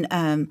 And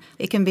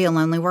it can be a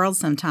lonely world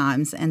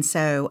sometimes. And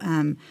so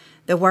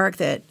the work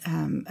that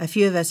a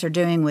few of us are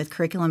doing with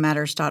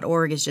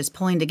curriculummatters.org is just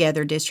pulling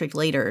together district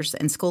leaders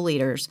and school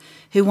leaders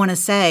who want to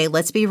say,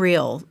 let's be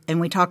real. And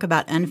we talk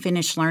about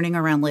unfinished learning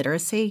around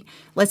literacy.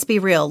 Let's be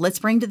real. Let's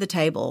bring to the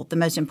table the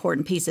most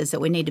important pieces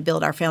that we need to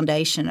build our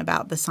foundation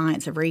about the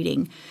science of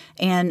reading.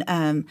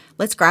 And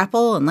let's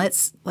grapple and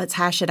let's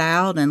hash it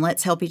out, and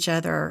let's help each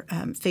other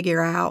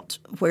figure out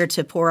where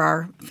to pour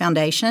our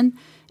foundation.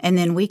 And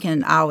then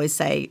I always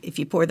say, if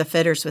you pour the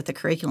footers with the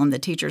curriculum, the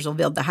teachers will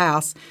build the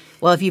house.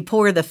 Well, if you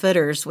pour the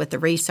footers with the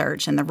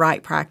research and the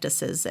right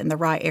practices and the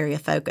right area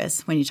of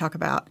focus, when you talk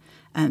about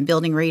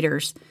building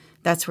readers,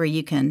 that's where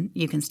you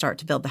can start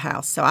to build the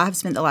house. So I've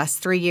spent the last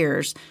 3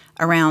 years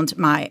around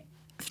my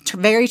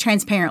very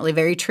transparently,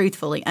 very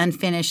truthfully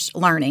unfinished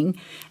learning.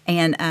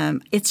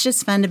 And it's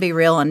just fun to be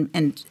real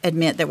and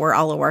admit that we're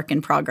all a work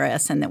in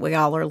progress and that we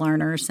all are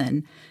learners.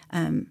 And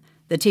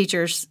the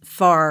teachers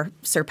far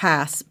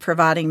surpass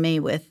providing me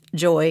with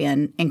joy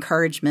and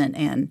encouragement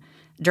and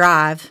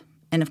drive.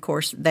 And, of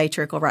course, they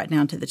trickle right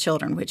down to the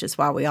children, which is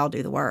why we all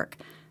do the work.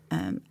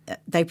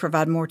 They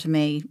provide more to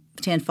me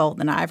tenfold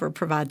than I ever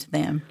provide to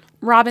them.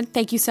 Robin,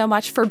 thank you so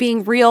much for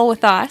being real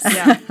with us.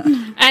 Yeah.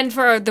 And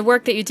for the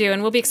work that you do.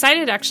 And we'll be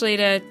excited actually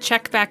to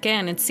check back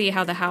in and see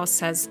how the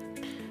house has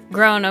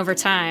grown over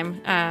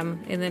time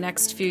in the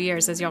next few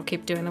years as y'all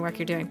keep doing the work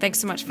you're doing. Thanks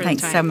so much for the time.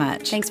 Thanks so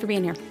much. Thanks for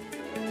being here.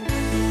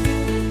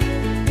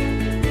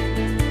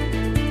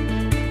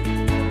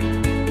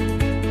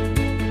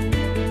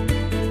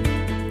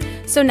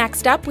 So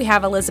next up, we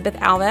have Elizabeth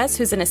Alves,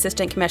 who's an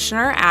assistant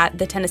commissioner at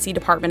the Tennessee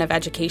Department of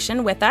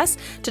Education, with us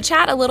to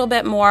chat a little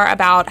bit more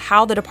about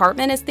how the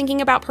department is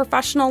thinking about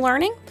professional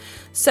learning.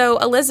 So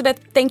Elizabeth,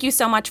 thank you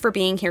so much for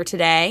being here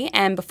today.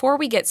 And before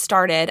we get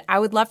started, I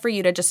would love for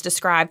you to just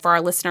describe for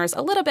our listeners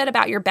a little bit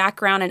about your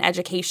background in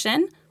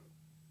education.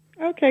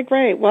 Okay,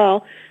 great.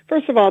 Well,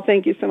 first of all,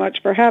 thank you so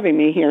much for having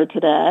me here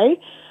today.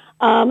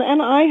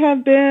 And I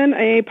have been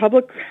a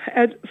public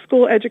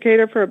school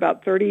educator for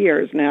about 30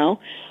 years now.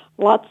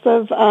 Lots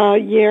of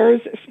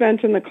years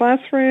spent in the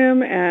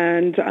classroom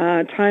and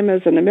time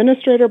as an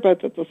administrator,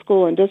 both at the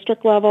school and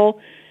district level.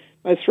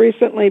 Most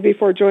recently,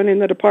 before joining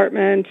the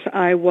department,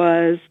 I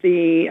was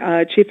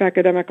the chief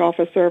academic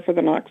officer for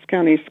the Knox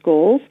County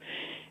Schools.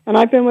 And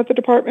I've been with the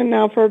department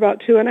now for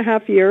about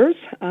 2.5 years,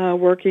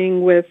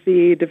 working with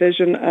the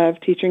Division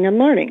of Teaching and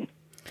Learning.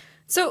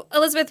 So,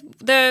 Elizabeth,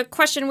 the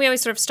question, we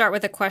always sort of start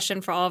with a question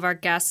for all of our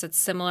guests. It's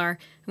similar.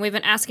 And we've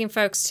been asking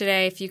folks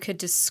today if you could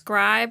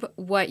describe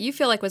what you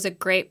feel like was a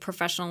great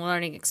professional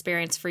learning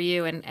experience for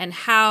you and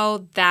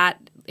how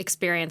that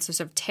experience was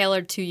sort of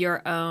tailored to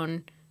your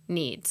own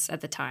needs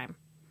at the time.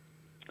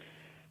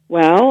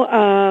 Well,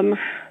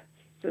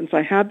 since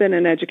I have been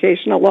in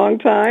education a long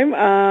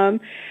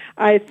time,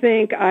 I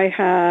think I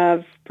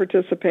have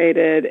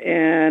participated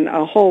in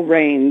a whole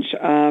range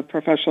of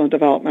professional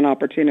development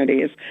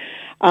opportunities.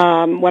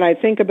 When I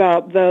think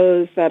about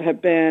those that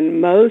have been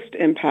most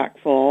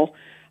impactful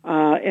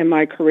in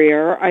my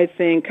career, I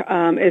think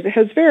it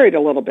has varied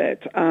a little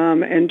bit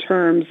in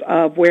terms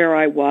of where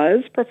I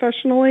was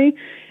professionally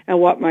and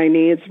what my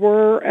needs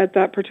were at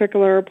that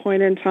particular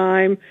point in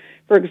time.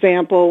 For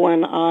example,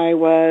 when I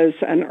was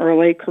an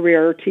early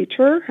career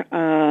teacher,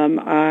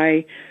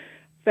 I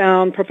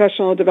found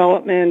professional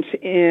development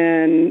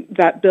in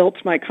that built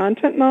my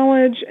content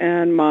knowledge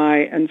and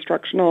my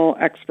instructional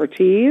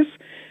expertise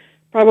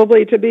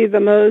probably to be the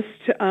most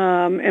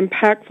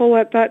impactful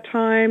at that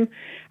time.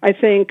 I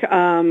think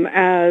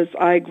as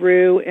I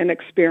grew in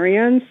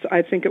experience,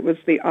 I think it was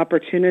the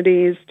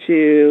opportunities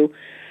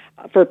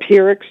for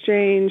peer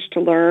exchange,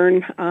 to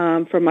learn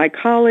from my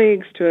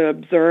colleagues, to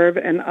observe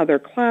in other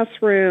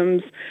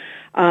classrooms,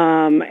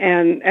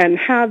 and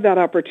have that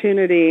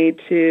opportunity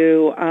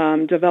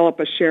to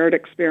develop a shared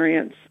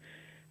experience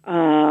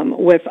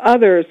with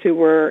others who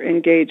were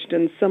engaged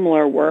in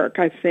similar work,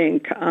 I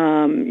think,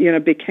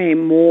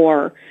 became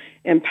more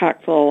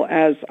impactful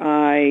as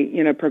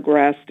I,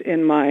 progressed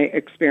in my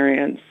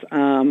experience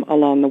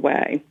along the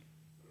way.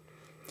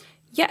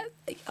 Yeah,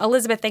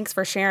 Elizabeth, thanks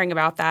for sharing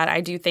about that.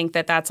 I do think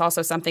that that's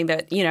also something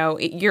that,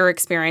 your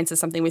experience is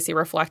something we see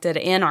reflected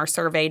in our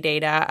survey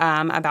data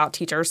about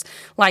teachers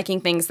liking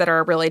things that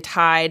are really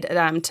tied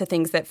to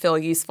things that feel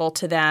useful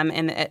to them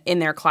in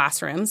their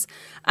classrooms.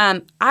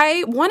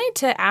 I wanted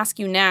to ask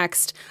you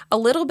next a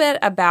little bit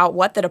about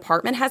what the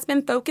department has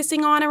been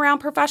focusing on around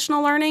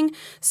professional learning.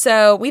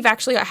 So we've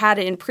actually had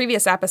it in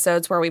previous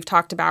episodes where we've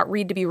talked about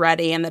Read to Be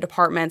Ready and the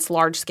department's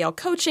large-scale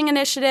coaching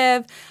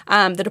initiative.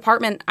 The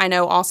department, I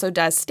know, also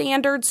does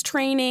standards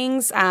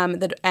trainings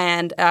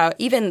and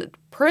even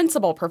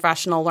principal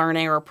professional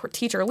learning or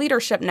teacher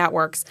leadership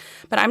networks.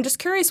 But I'm just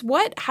curious,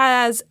 what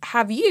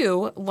have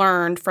you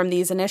learned from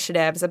these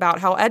initiatives about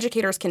how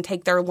educators can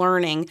take their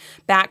learning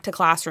back to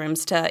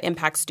classrooms to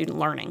impact student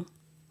learning?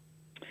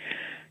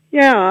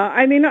 Yeah,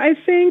 I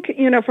think,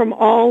 from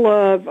all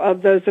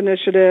of those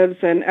initiatives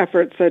and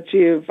efforts that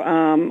you've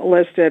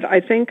listed,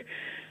 I think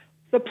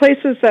the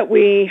places that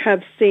we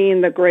have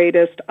seen the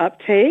greatest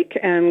uptake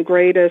and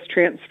greatest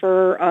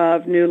transfer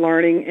of new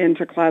learning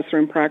into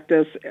classroom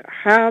practice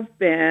have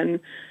been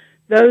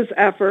those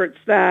efforts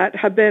that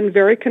have been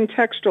very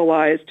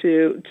contextualized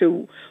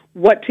to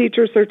what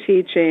teachers are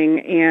teaching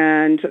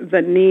and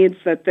the needs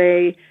that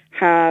they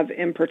have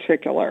in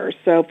particular.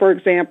 So, for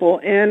example,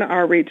 in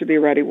our Read to Be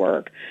Ready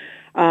work,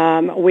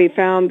 we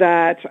found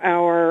that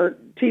our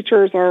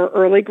teachers, our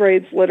early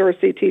grades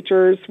literacy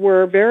teachers,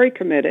 were very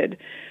committed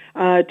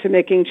to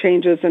making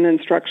changes in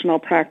instructional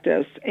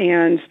practice,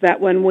 and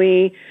that when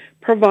we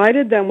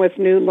provided them with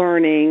new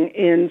learning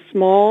in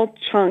small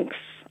chunks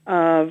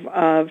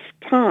of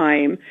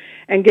time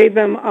and gave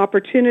them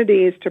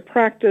opportunities to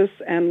practice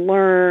and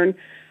learn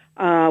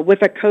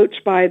with a coach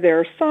by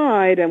their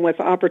side and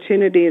with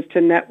opportunities to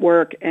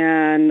network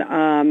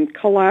and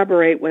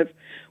collaborate with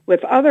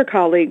other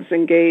colleagues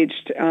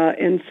engaged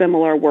in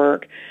similar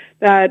work,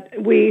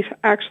 that we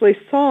actually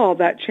saw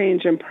that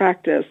change in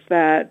practice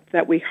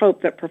that we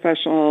hope that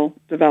professional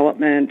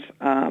development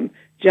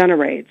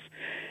generates.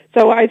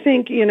 So I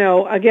think,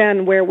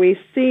 again, where we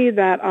see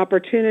that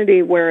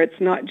opportunity where it's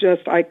not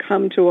just I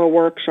come to a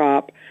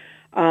workshop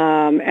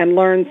and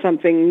learn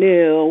something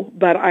new,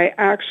 but I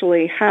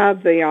actually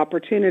have the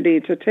opportunity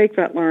to take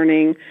that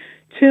learning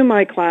to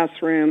my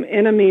classroom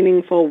in a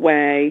meaningful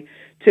way,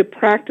 to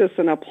practice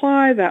and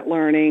apply that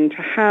learning,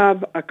 to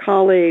have a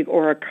colleague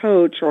or a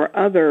coach or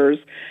others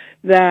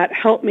that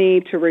help me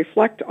to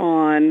reflect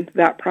on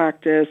that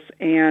practice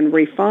and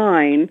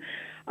refine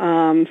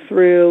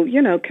through,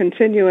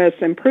 continuous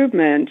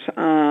improvement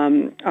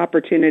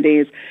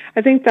opportunities.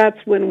 I think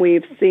that's when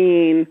we've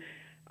seen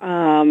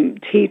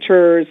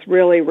teachers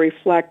really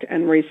reflect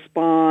and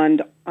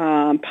respond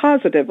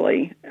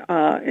positively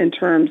in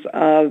terms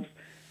of,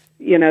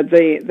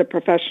 the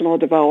professional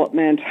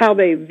development, how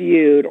they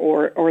viewed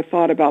or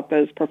thought about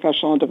those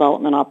professional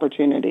development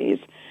opportunities.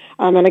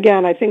 And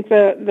again, I think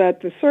that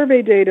the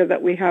survey data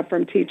that we have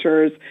from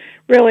teachers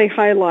really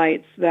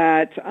highlights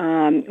that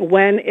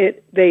when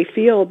they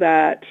feel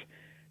that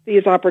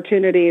these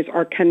opportunities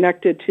are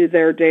connected to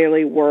their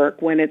daily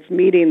work, when it's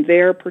meeting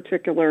their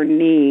particular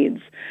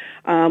needs,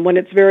 when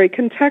it's very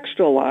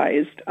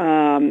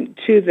contextualized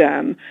to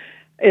them,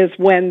 is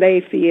when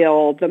they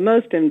feel the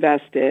most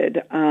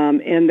invested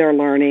in their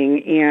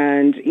learning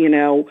and,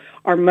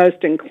 are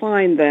most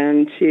inclined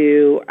then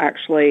to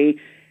actually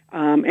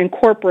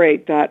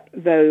incorporate that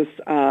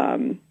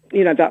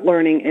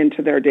learning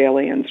into their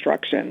daily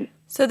instruction.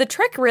 So the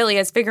trick really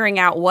is figuring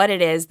out what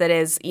it is that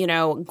is,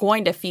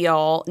 going to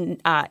feel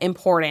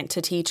important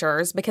to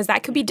teachers, because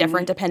that could be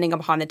different depending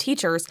upon the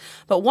teachers.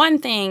 But one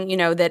thing,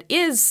 that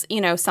is,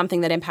 something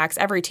that impacts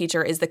every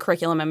teacher is the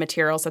curriculum and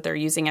materials that they're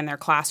using in their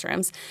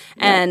classrooms.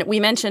 Yeah. And we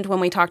mentioned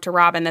when we talked to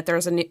Robin that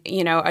there's a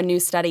new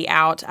study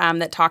out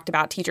that talked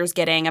about teachers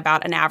getting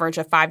about an average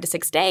of 5 to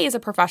 6 days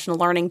of professional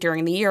learning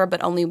during the year,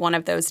 but only one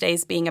of those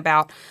days being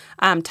about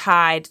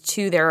tied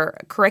to their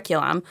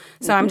curriculum.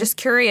 So I'm just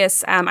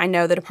curious. I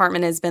know the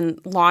department has been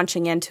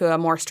launching into a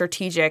more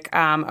strategic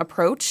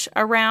approach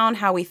around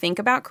how we think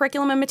about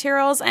curriculum and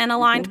materials and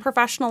aligned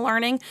professional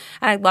learning.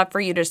 And I'd love for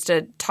you just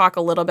to talk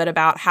a little bit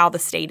about how the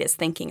state is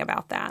thinking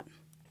about that.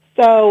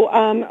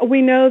 So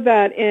we know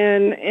that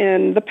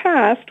in the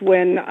past,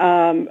 when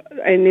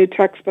a new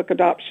textbook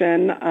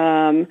adoption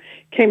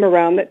came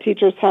around, that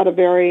teachers had a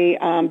very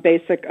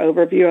basic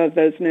overview of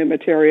those new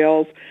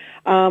materials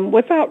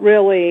without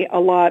really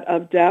a lot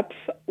of depth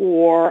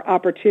or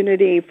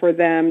opportunity for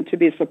them to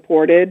be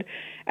supported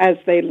as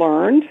they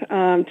learned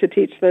to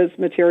teach those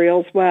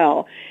materials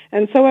well.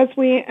 And so as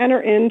we enter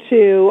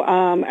into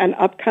an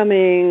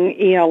upcoming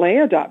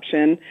ELA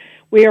adoption,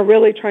 we are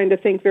really trying to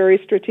think very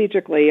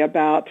strategically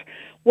about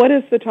what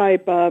is the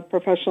type of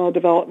professional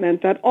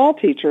development that all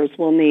teachers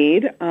will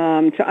need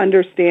to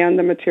understand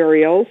the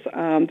materials,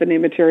 the new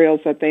materials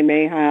that they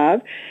may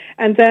have,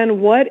 and then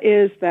what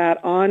is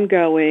that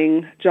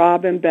ongoing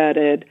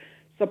job-embedded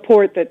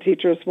support that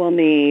teachers will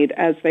need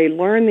as they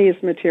learn these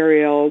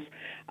materials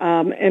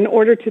in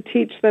order to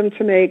teach them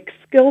to make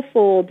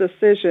skillful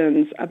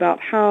decisions about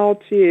how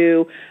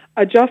to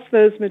adjust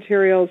those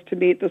materials to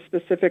meet the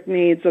specific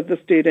needs of the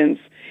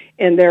students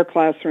in their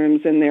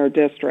classrooms, in their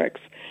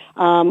districts.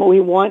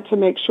 We want to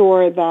make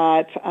sure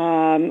that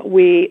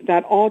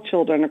that all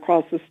children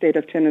across the state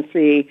of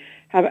Tennessee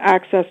have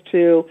access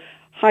to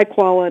high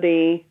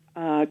quality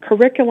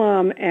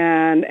curriculum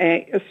and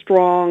a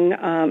strong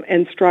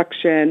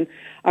instruction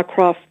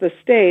across the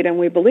state, and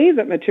we believe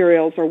that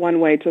materials are one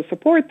way to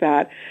support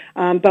that.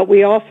 But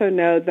we also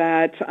know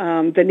that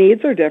the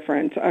needs are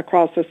different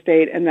across the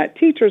state, and that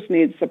teachers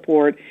need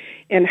support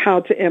in how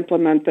to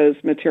implement those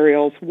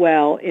materials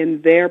well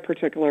in their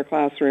particular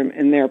classroom,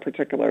 in their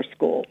particular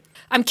school.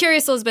 I'm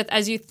curious, Elizabeth,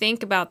 as you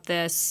think about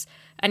this,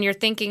 and you're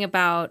thinking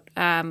about,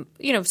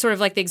 sort of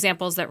like the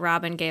examples that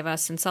Robin gave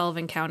us in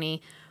Sullivan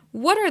County,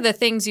 what are the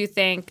things you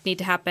think need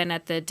to happen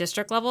at the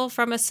district level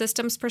from a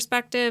systems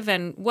perspective,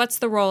 and what's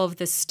the role of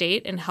the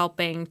state in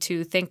helping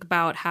to think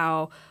about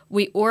how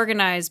we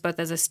organize both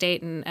as a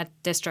state and at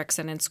districts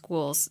and in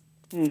schools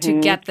to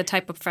get the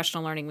type of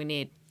professional learning we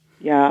need?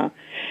 Yeah.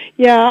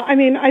 I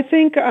mean, I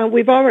think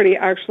we've already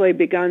actually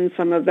begun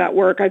some of that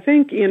work. I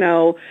think,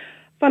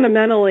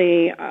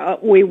 fundamentally,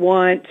 we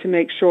want to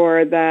make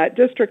sure that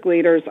district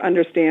leaders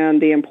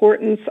understand the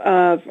importance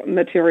of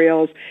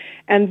materials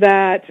and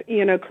that,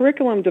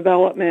 curriculum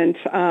development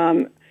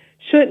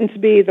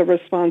shouldn't be the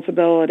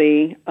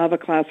responsibility of a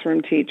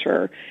classroom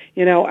teacher.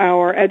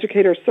 Our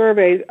educator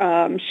survey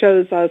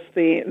shows us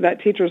that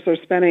teachers are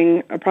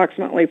spending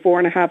approximately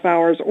 4.5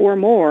 hours or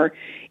more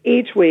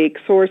each week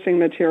sourcing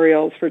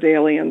materials for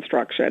daily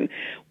instruction,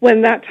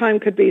 when that time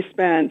could be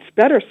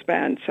better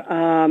spent,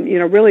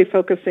 really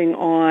focusing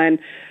on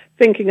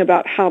thinking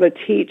about how to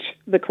teach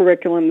the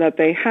curriculum that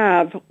they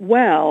have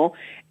well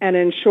and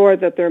ensure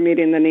that they're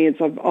meeting the needs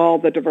of all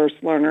the diverse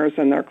learners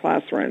in their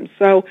classrooms.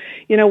 So,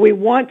 we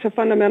want to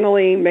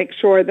fundamentally make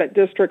sure that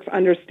districts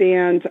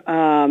understand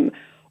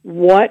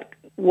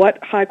what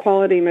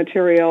high-quality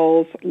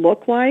materials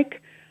look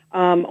like,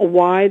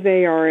 why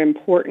they are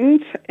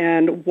important,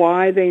 and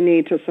why they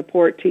need to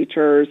support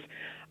teachers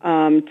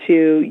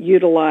to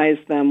utilize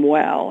them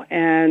well.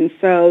 And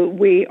so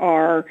we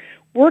are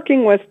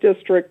working with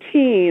district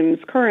teams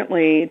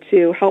currently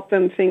to help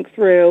them think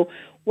through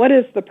what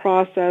is the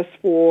process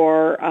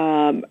for,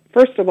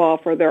 first of all,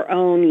 for their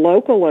own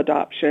local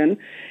adoption.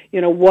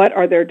 What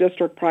are their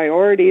district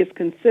priorities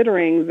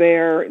considering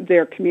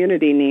their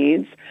community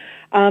needs?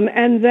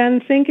 And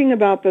then thinking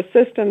about the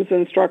systems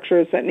and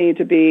structures that need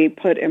to be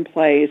put in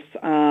place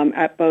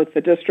at both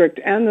the district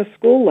and the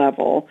school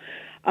level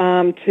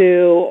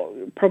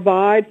to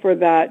provide for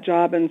that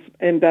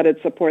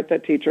job-embedded support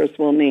that teachers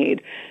will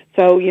need.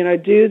 So,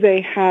 do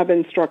they have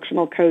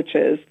instructional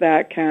coaches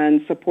that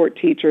can support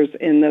teachers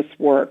in this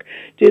work?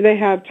 Do they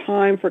have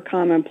time for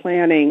common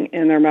planning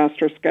in their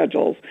master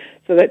schedules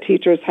so that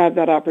teachers have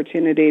that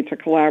opportunity to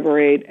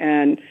collaborate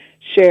and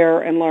share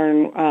and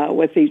learn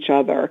with each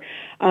other?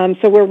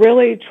 So we're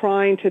really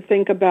trying to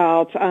think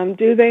about,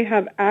 do they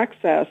have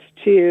access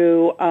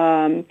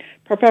to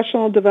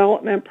professional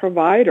development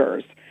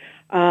providers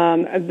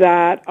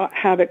that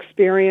have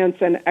experience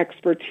and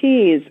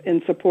expertise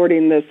in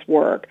supporting this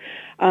work?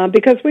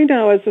 Because we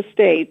know as a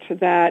state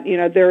that,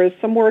 there is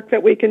some work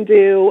that we can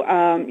do,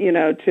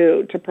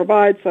 to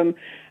provide some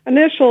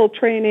initial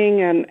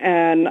training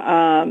and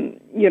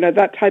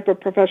that type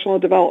of professional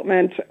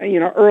development,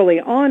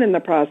 early on in the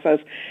process.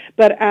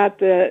 But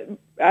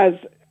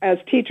as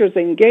teachers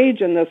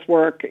engage in this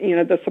work,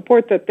 the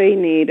support that they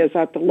need is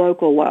at the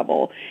local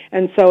level.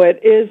 And so it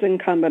is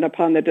incumbent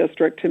upon the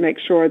district to make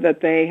sure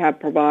that they have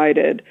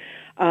provided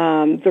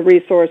the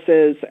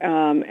resources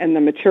and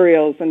the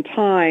materials and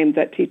time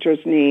that teachers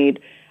need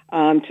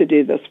to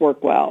do this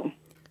work well.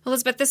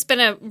 Elizabeth, this has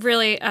been a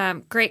really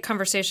great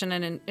conversation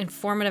and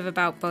informative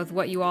about both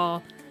what you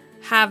all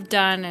have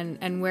done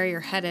and where you're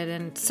headed.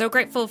 And so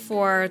grateful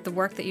for the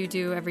work that you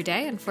do every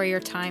day and for your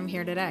time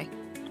here today.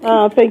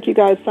 Thank you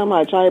guys so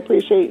much. I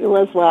appreciate you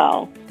as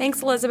well.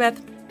 Thanks,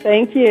 Elizabeth.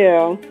 Thank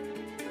you.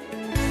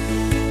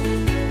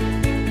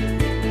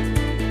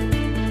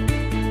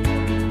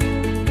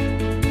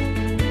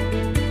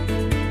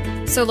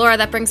 So, Laura,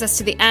 that brings us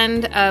to the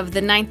end of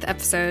the 9th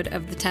episode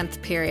of the 10th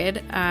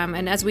period.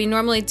 And as we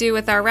normally do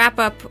with our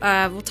wrap-up,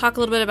 we'll talk a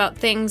little bit about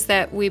things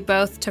that we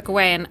both took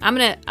away. And I'm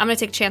gonna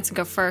take a chance and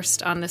go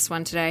first on this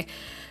one today.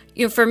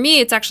 For me,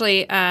 it's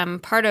actually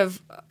part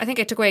of, I think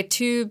I took away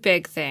two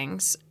big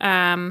things.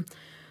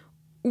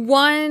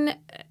 One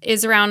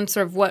is around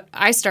sort of what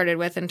I started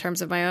with in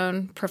terms of my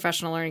own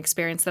professional learning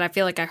experience that I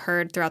feel like I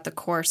heard throughout the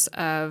course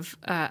of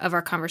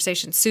our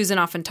conversation. Susan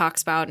often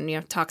talks about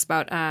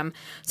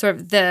sort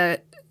of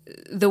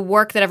the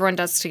work that everyone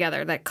does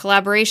together, that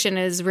collaboration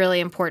is really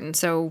important.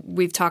 So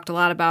we've talked a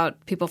lot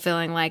about people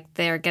feeling like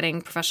they're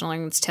getting professional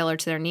learning that's tailored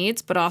to their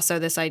needs, but also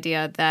this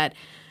idea that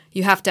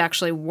you have to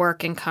actually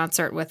work in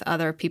concert with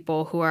other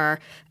people who are,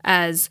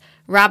 as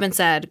Robin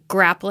said,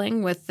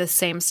 grappling with the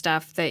same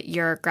stuff that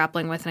you're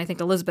grappling with. And I think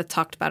Elizabeth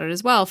talked about it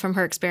as well from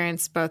her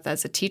experience both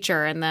as a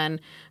teacher and then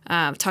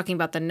talking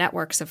about the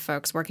networks of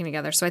folks working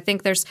together. So I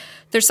think there's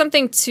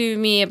something to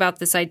me about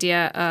this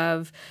idea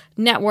of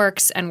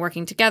networks and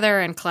working together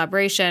and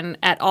collaboration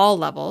at all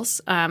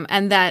levels,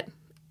 and that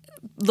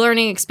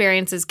learning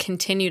experiences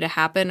continue to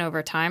happen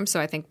over time. So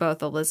I think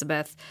both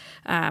Elizabeth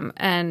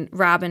and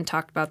Robin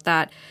talked about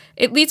that.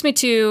 It leads me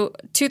to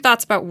two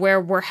thoughts about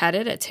where we're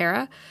headed at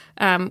Terra.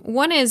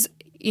 One is,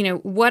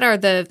 what are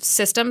the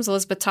systems?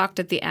 Elizabeth talked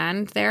at the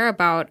end there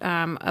about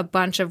a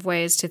bunch of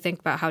ways to think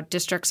about how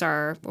districts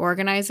are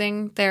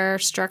organizing their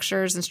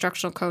structures,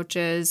 instructional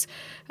coaches,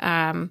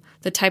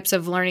 the types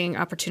of learning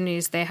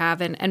opportunities they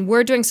have. And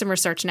we're doing some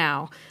research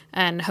now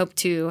and hope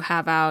to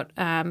have out,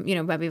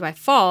 maybe by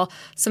fall,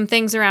 some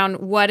things around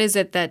what is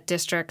it that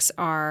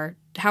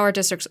how are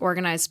districts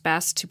organized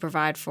best to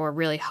provide for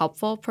really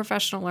helpful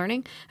professional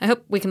learning? I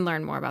hope we can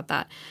learn more about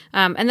that.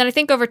 And then I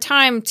think over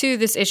time, too,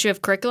 this issue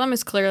of curriculum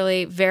is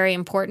clearly very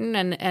important,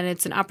 and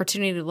it's an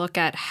opportunity to look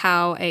at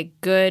how a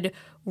good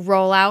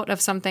rollout of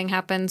something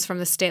happens from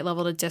the state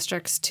level to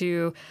districts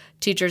to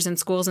teachers and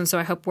schools. And so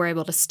I hope we're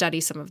able to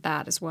study some of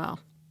that as well.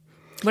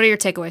 What are your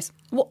takeaways?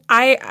 Well,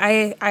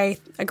 I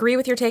agree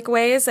with your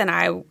takeaways, and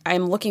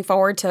I'm looking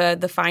forward to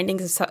the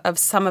findings of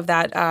some of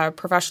that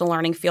professional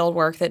learning field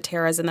work that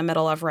Tara's in the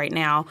middle of right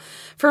now.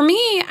 For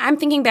me, I'm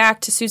thinking back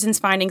to Susan's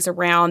findings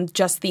around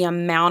just the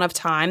amount of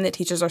time that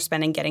teachers are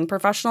spending getting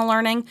professional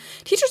learning.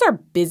 Teachers are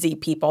busy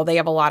people. They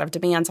have a lot of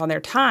demands on their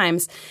time,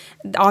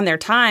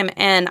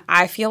 and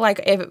I feel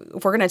like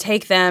if we're going to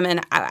take them and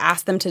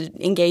ask them to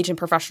engage in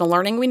professional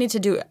learning, we need to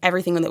do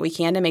everything that we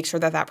can to make sure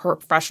that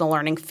professional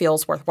learning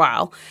feels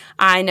worthwhile.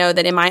 I know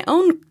that in my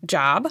own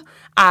job,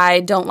 I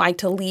don't like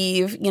to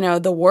leave,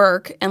 the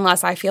work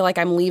unless I feel like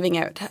I'm leaving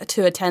it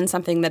to attend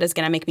something that is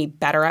going to make me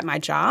better at my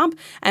job.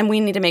 And we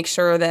need to make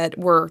sure that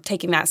we're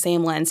taking that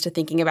same lens to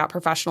thinking about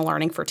professional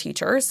learning for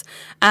teachers.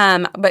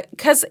 But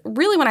because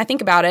really when I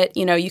think about it,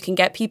 you can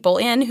get people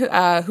in who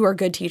are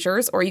good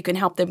teachers, or you can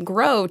help them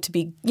grow to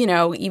be,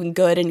 even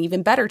good and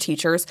even better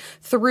teachers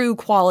through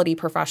quality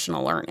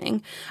professional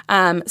learning.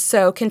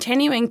 So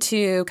continuing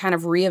to kind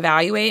of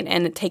reevaluate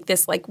and take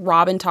this, like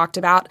Robin talked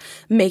about,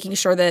 making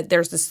sure that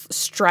there's this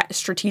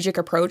strategic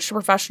approach to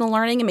professional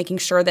learning and making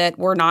sure that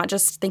we're not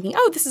just thinking,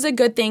 oh, this is a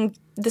good thing,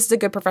 this is a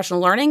good professional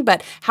learning,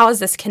 but how is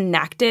this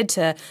connected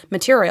to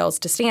materials,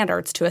 to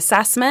standards, to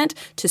assessment,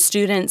 to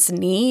students'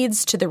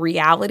 needs, to the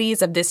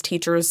realities of this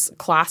teacher's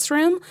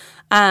classroom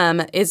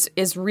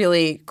is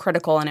really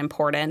critical and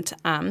important.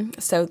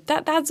 So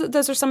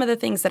those are some of the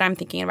things that I'm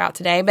thinking about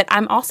today. But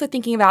I'm also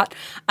thinking about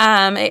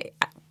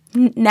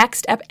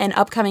next and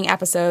upcoming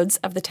episodes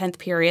of the 10th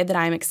period that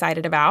I'm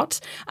excited about.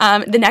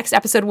 The next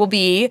episode will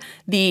be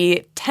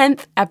the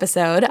 10th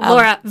episode.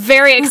 Laura,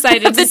 very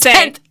excited to say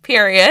 10th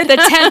period. The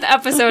 10th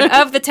episode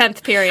of the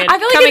 10th period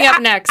coming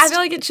up next. I feel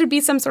like it should be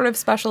some sort of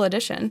special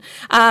edition.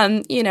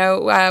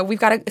 We've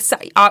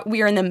got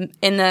we are in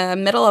the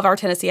middle of our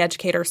Tennessee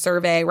Educator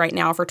Survey right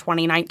now for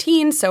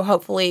 2019. So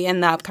hopefully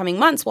in the upcoming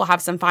months we'll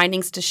have some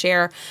findings to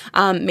share,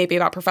 maybe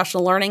about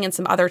professional learning and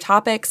some other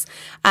topics.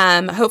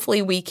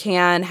 Hopefully we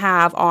can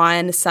have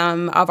on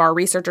some of our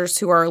researchers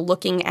who are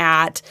looking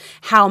at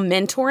how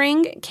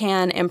mentoring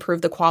can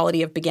improve the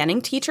quality of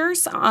beginning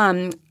teachers.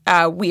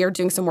 We are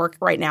doing some work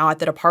right now at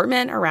the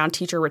department around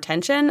teacher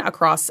retention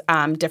across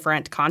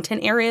different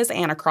content areas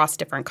and across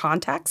different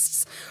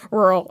contexts,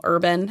 rural,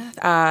 urban,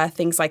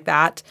 things like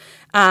that.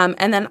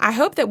 And then I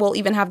hope that we'll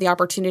even have the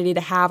opportunity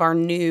to have our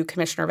new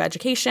Commissioner of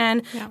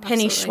Education,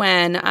 Penny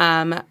Schwen,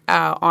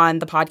 on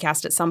the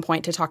podcast at some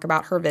point to talk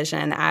about her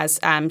vision as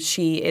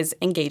she is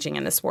engaging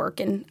in this work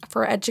and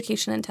for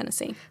education in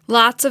Tennessee.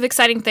 Lots of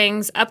exciting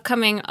things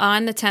upcoming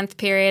on the 10th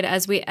period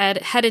as we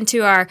head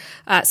into our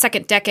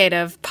second decade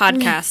of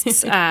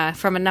podcasts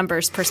from a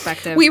numbers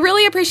perspective. We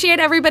really appreciate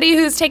everybody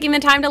who's taking the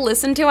time to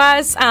listen to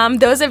us.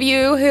 Those of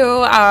you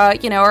who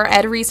are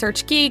ed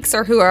research geeks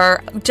or who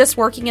are just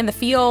working in the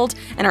field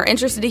and are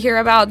interested to hear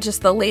about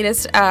just the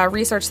latest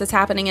research that's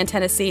happening in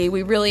Tennessee,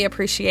 we really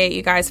appreciate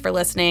you guys for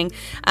listening.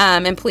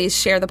 And please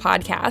share the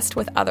podcast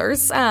with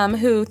others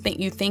who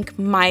you think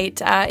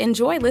might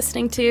enjoy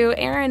listening to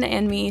Erin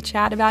and me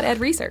chat about ed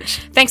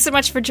research. Thanks so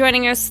much for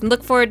joining us and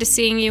look forward to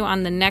seeing you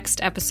on the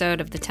next episode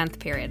of the 10th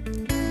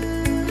period.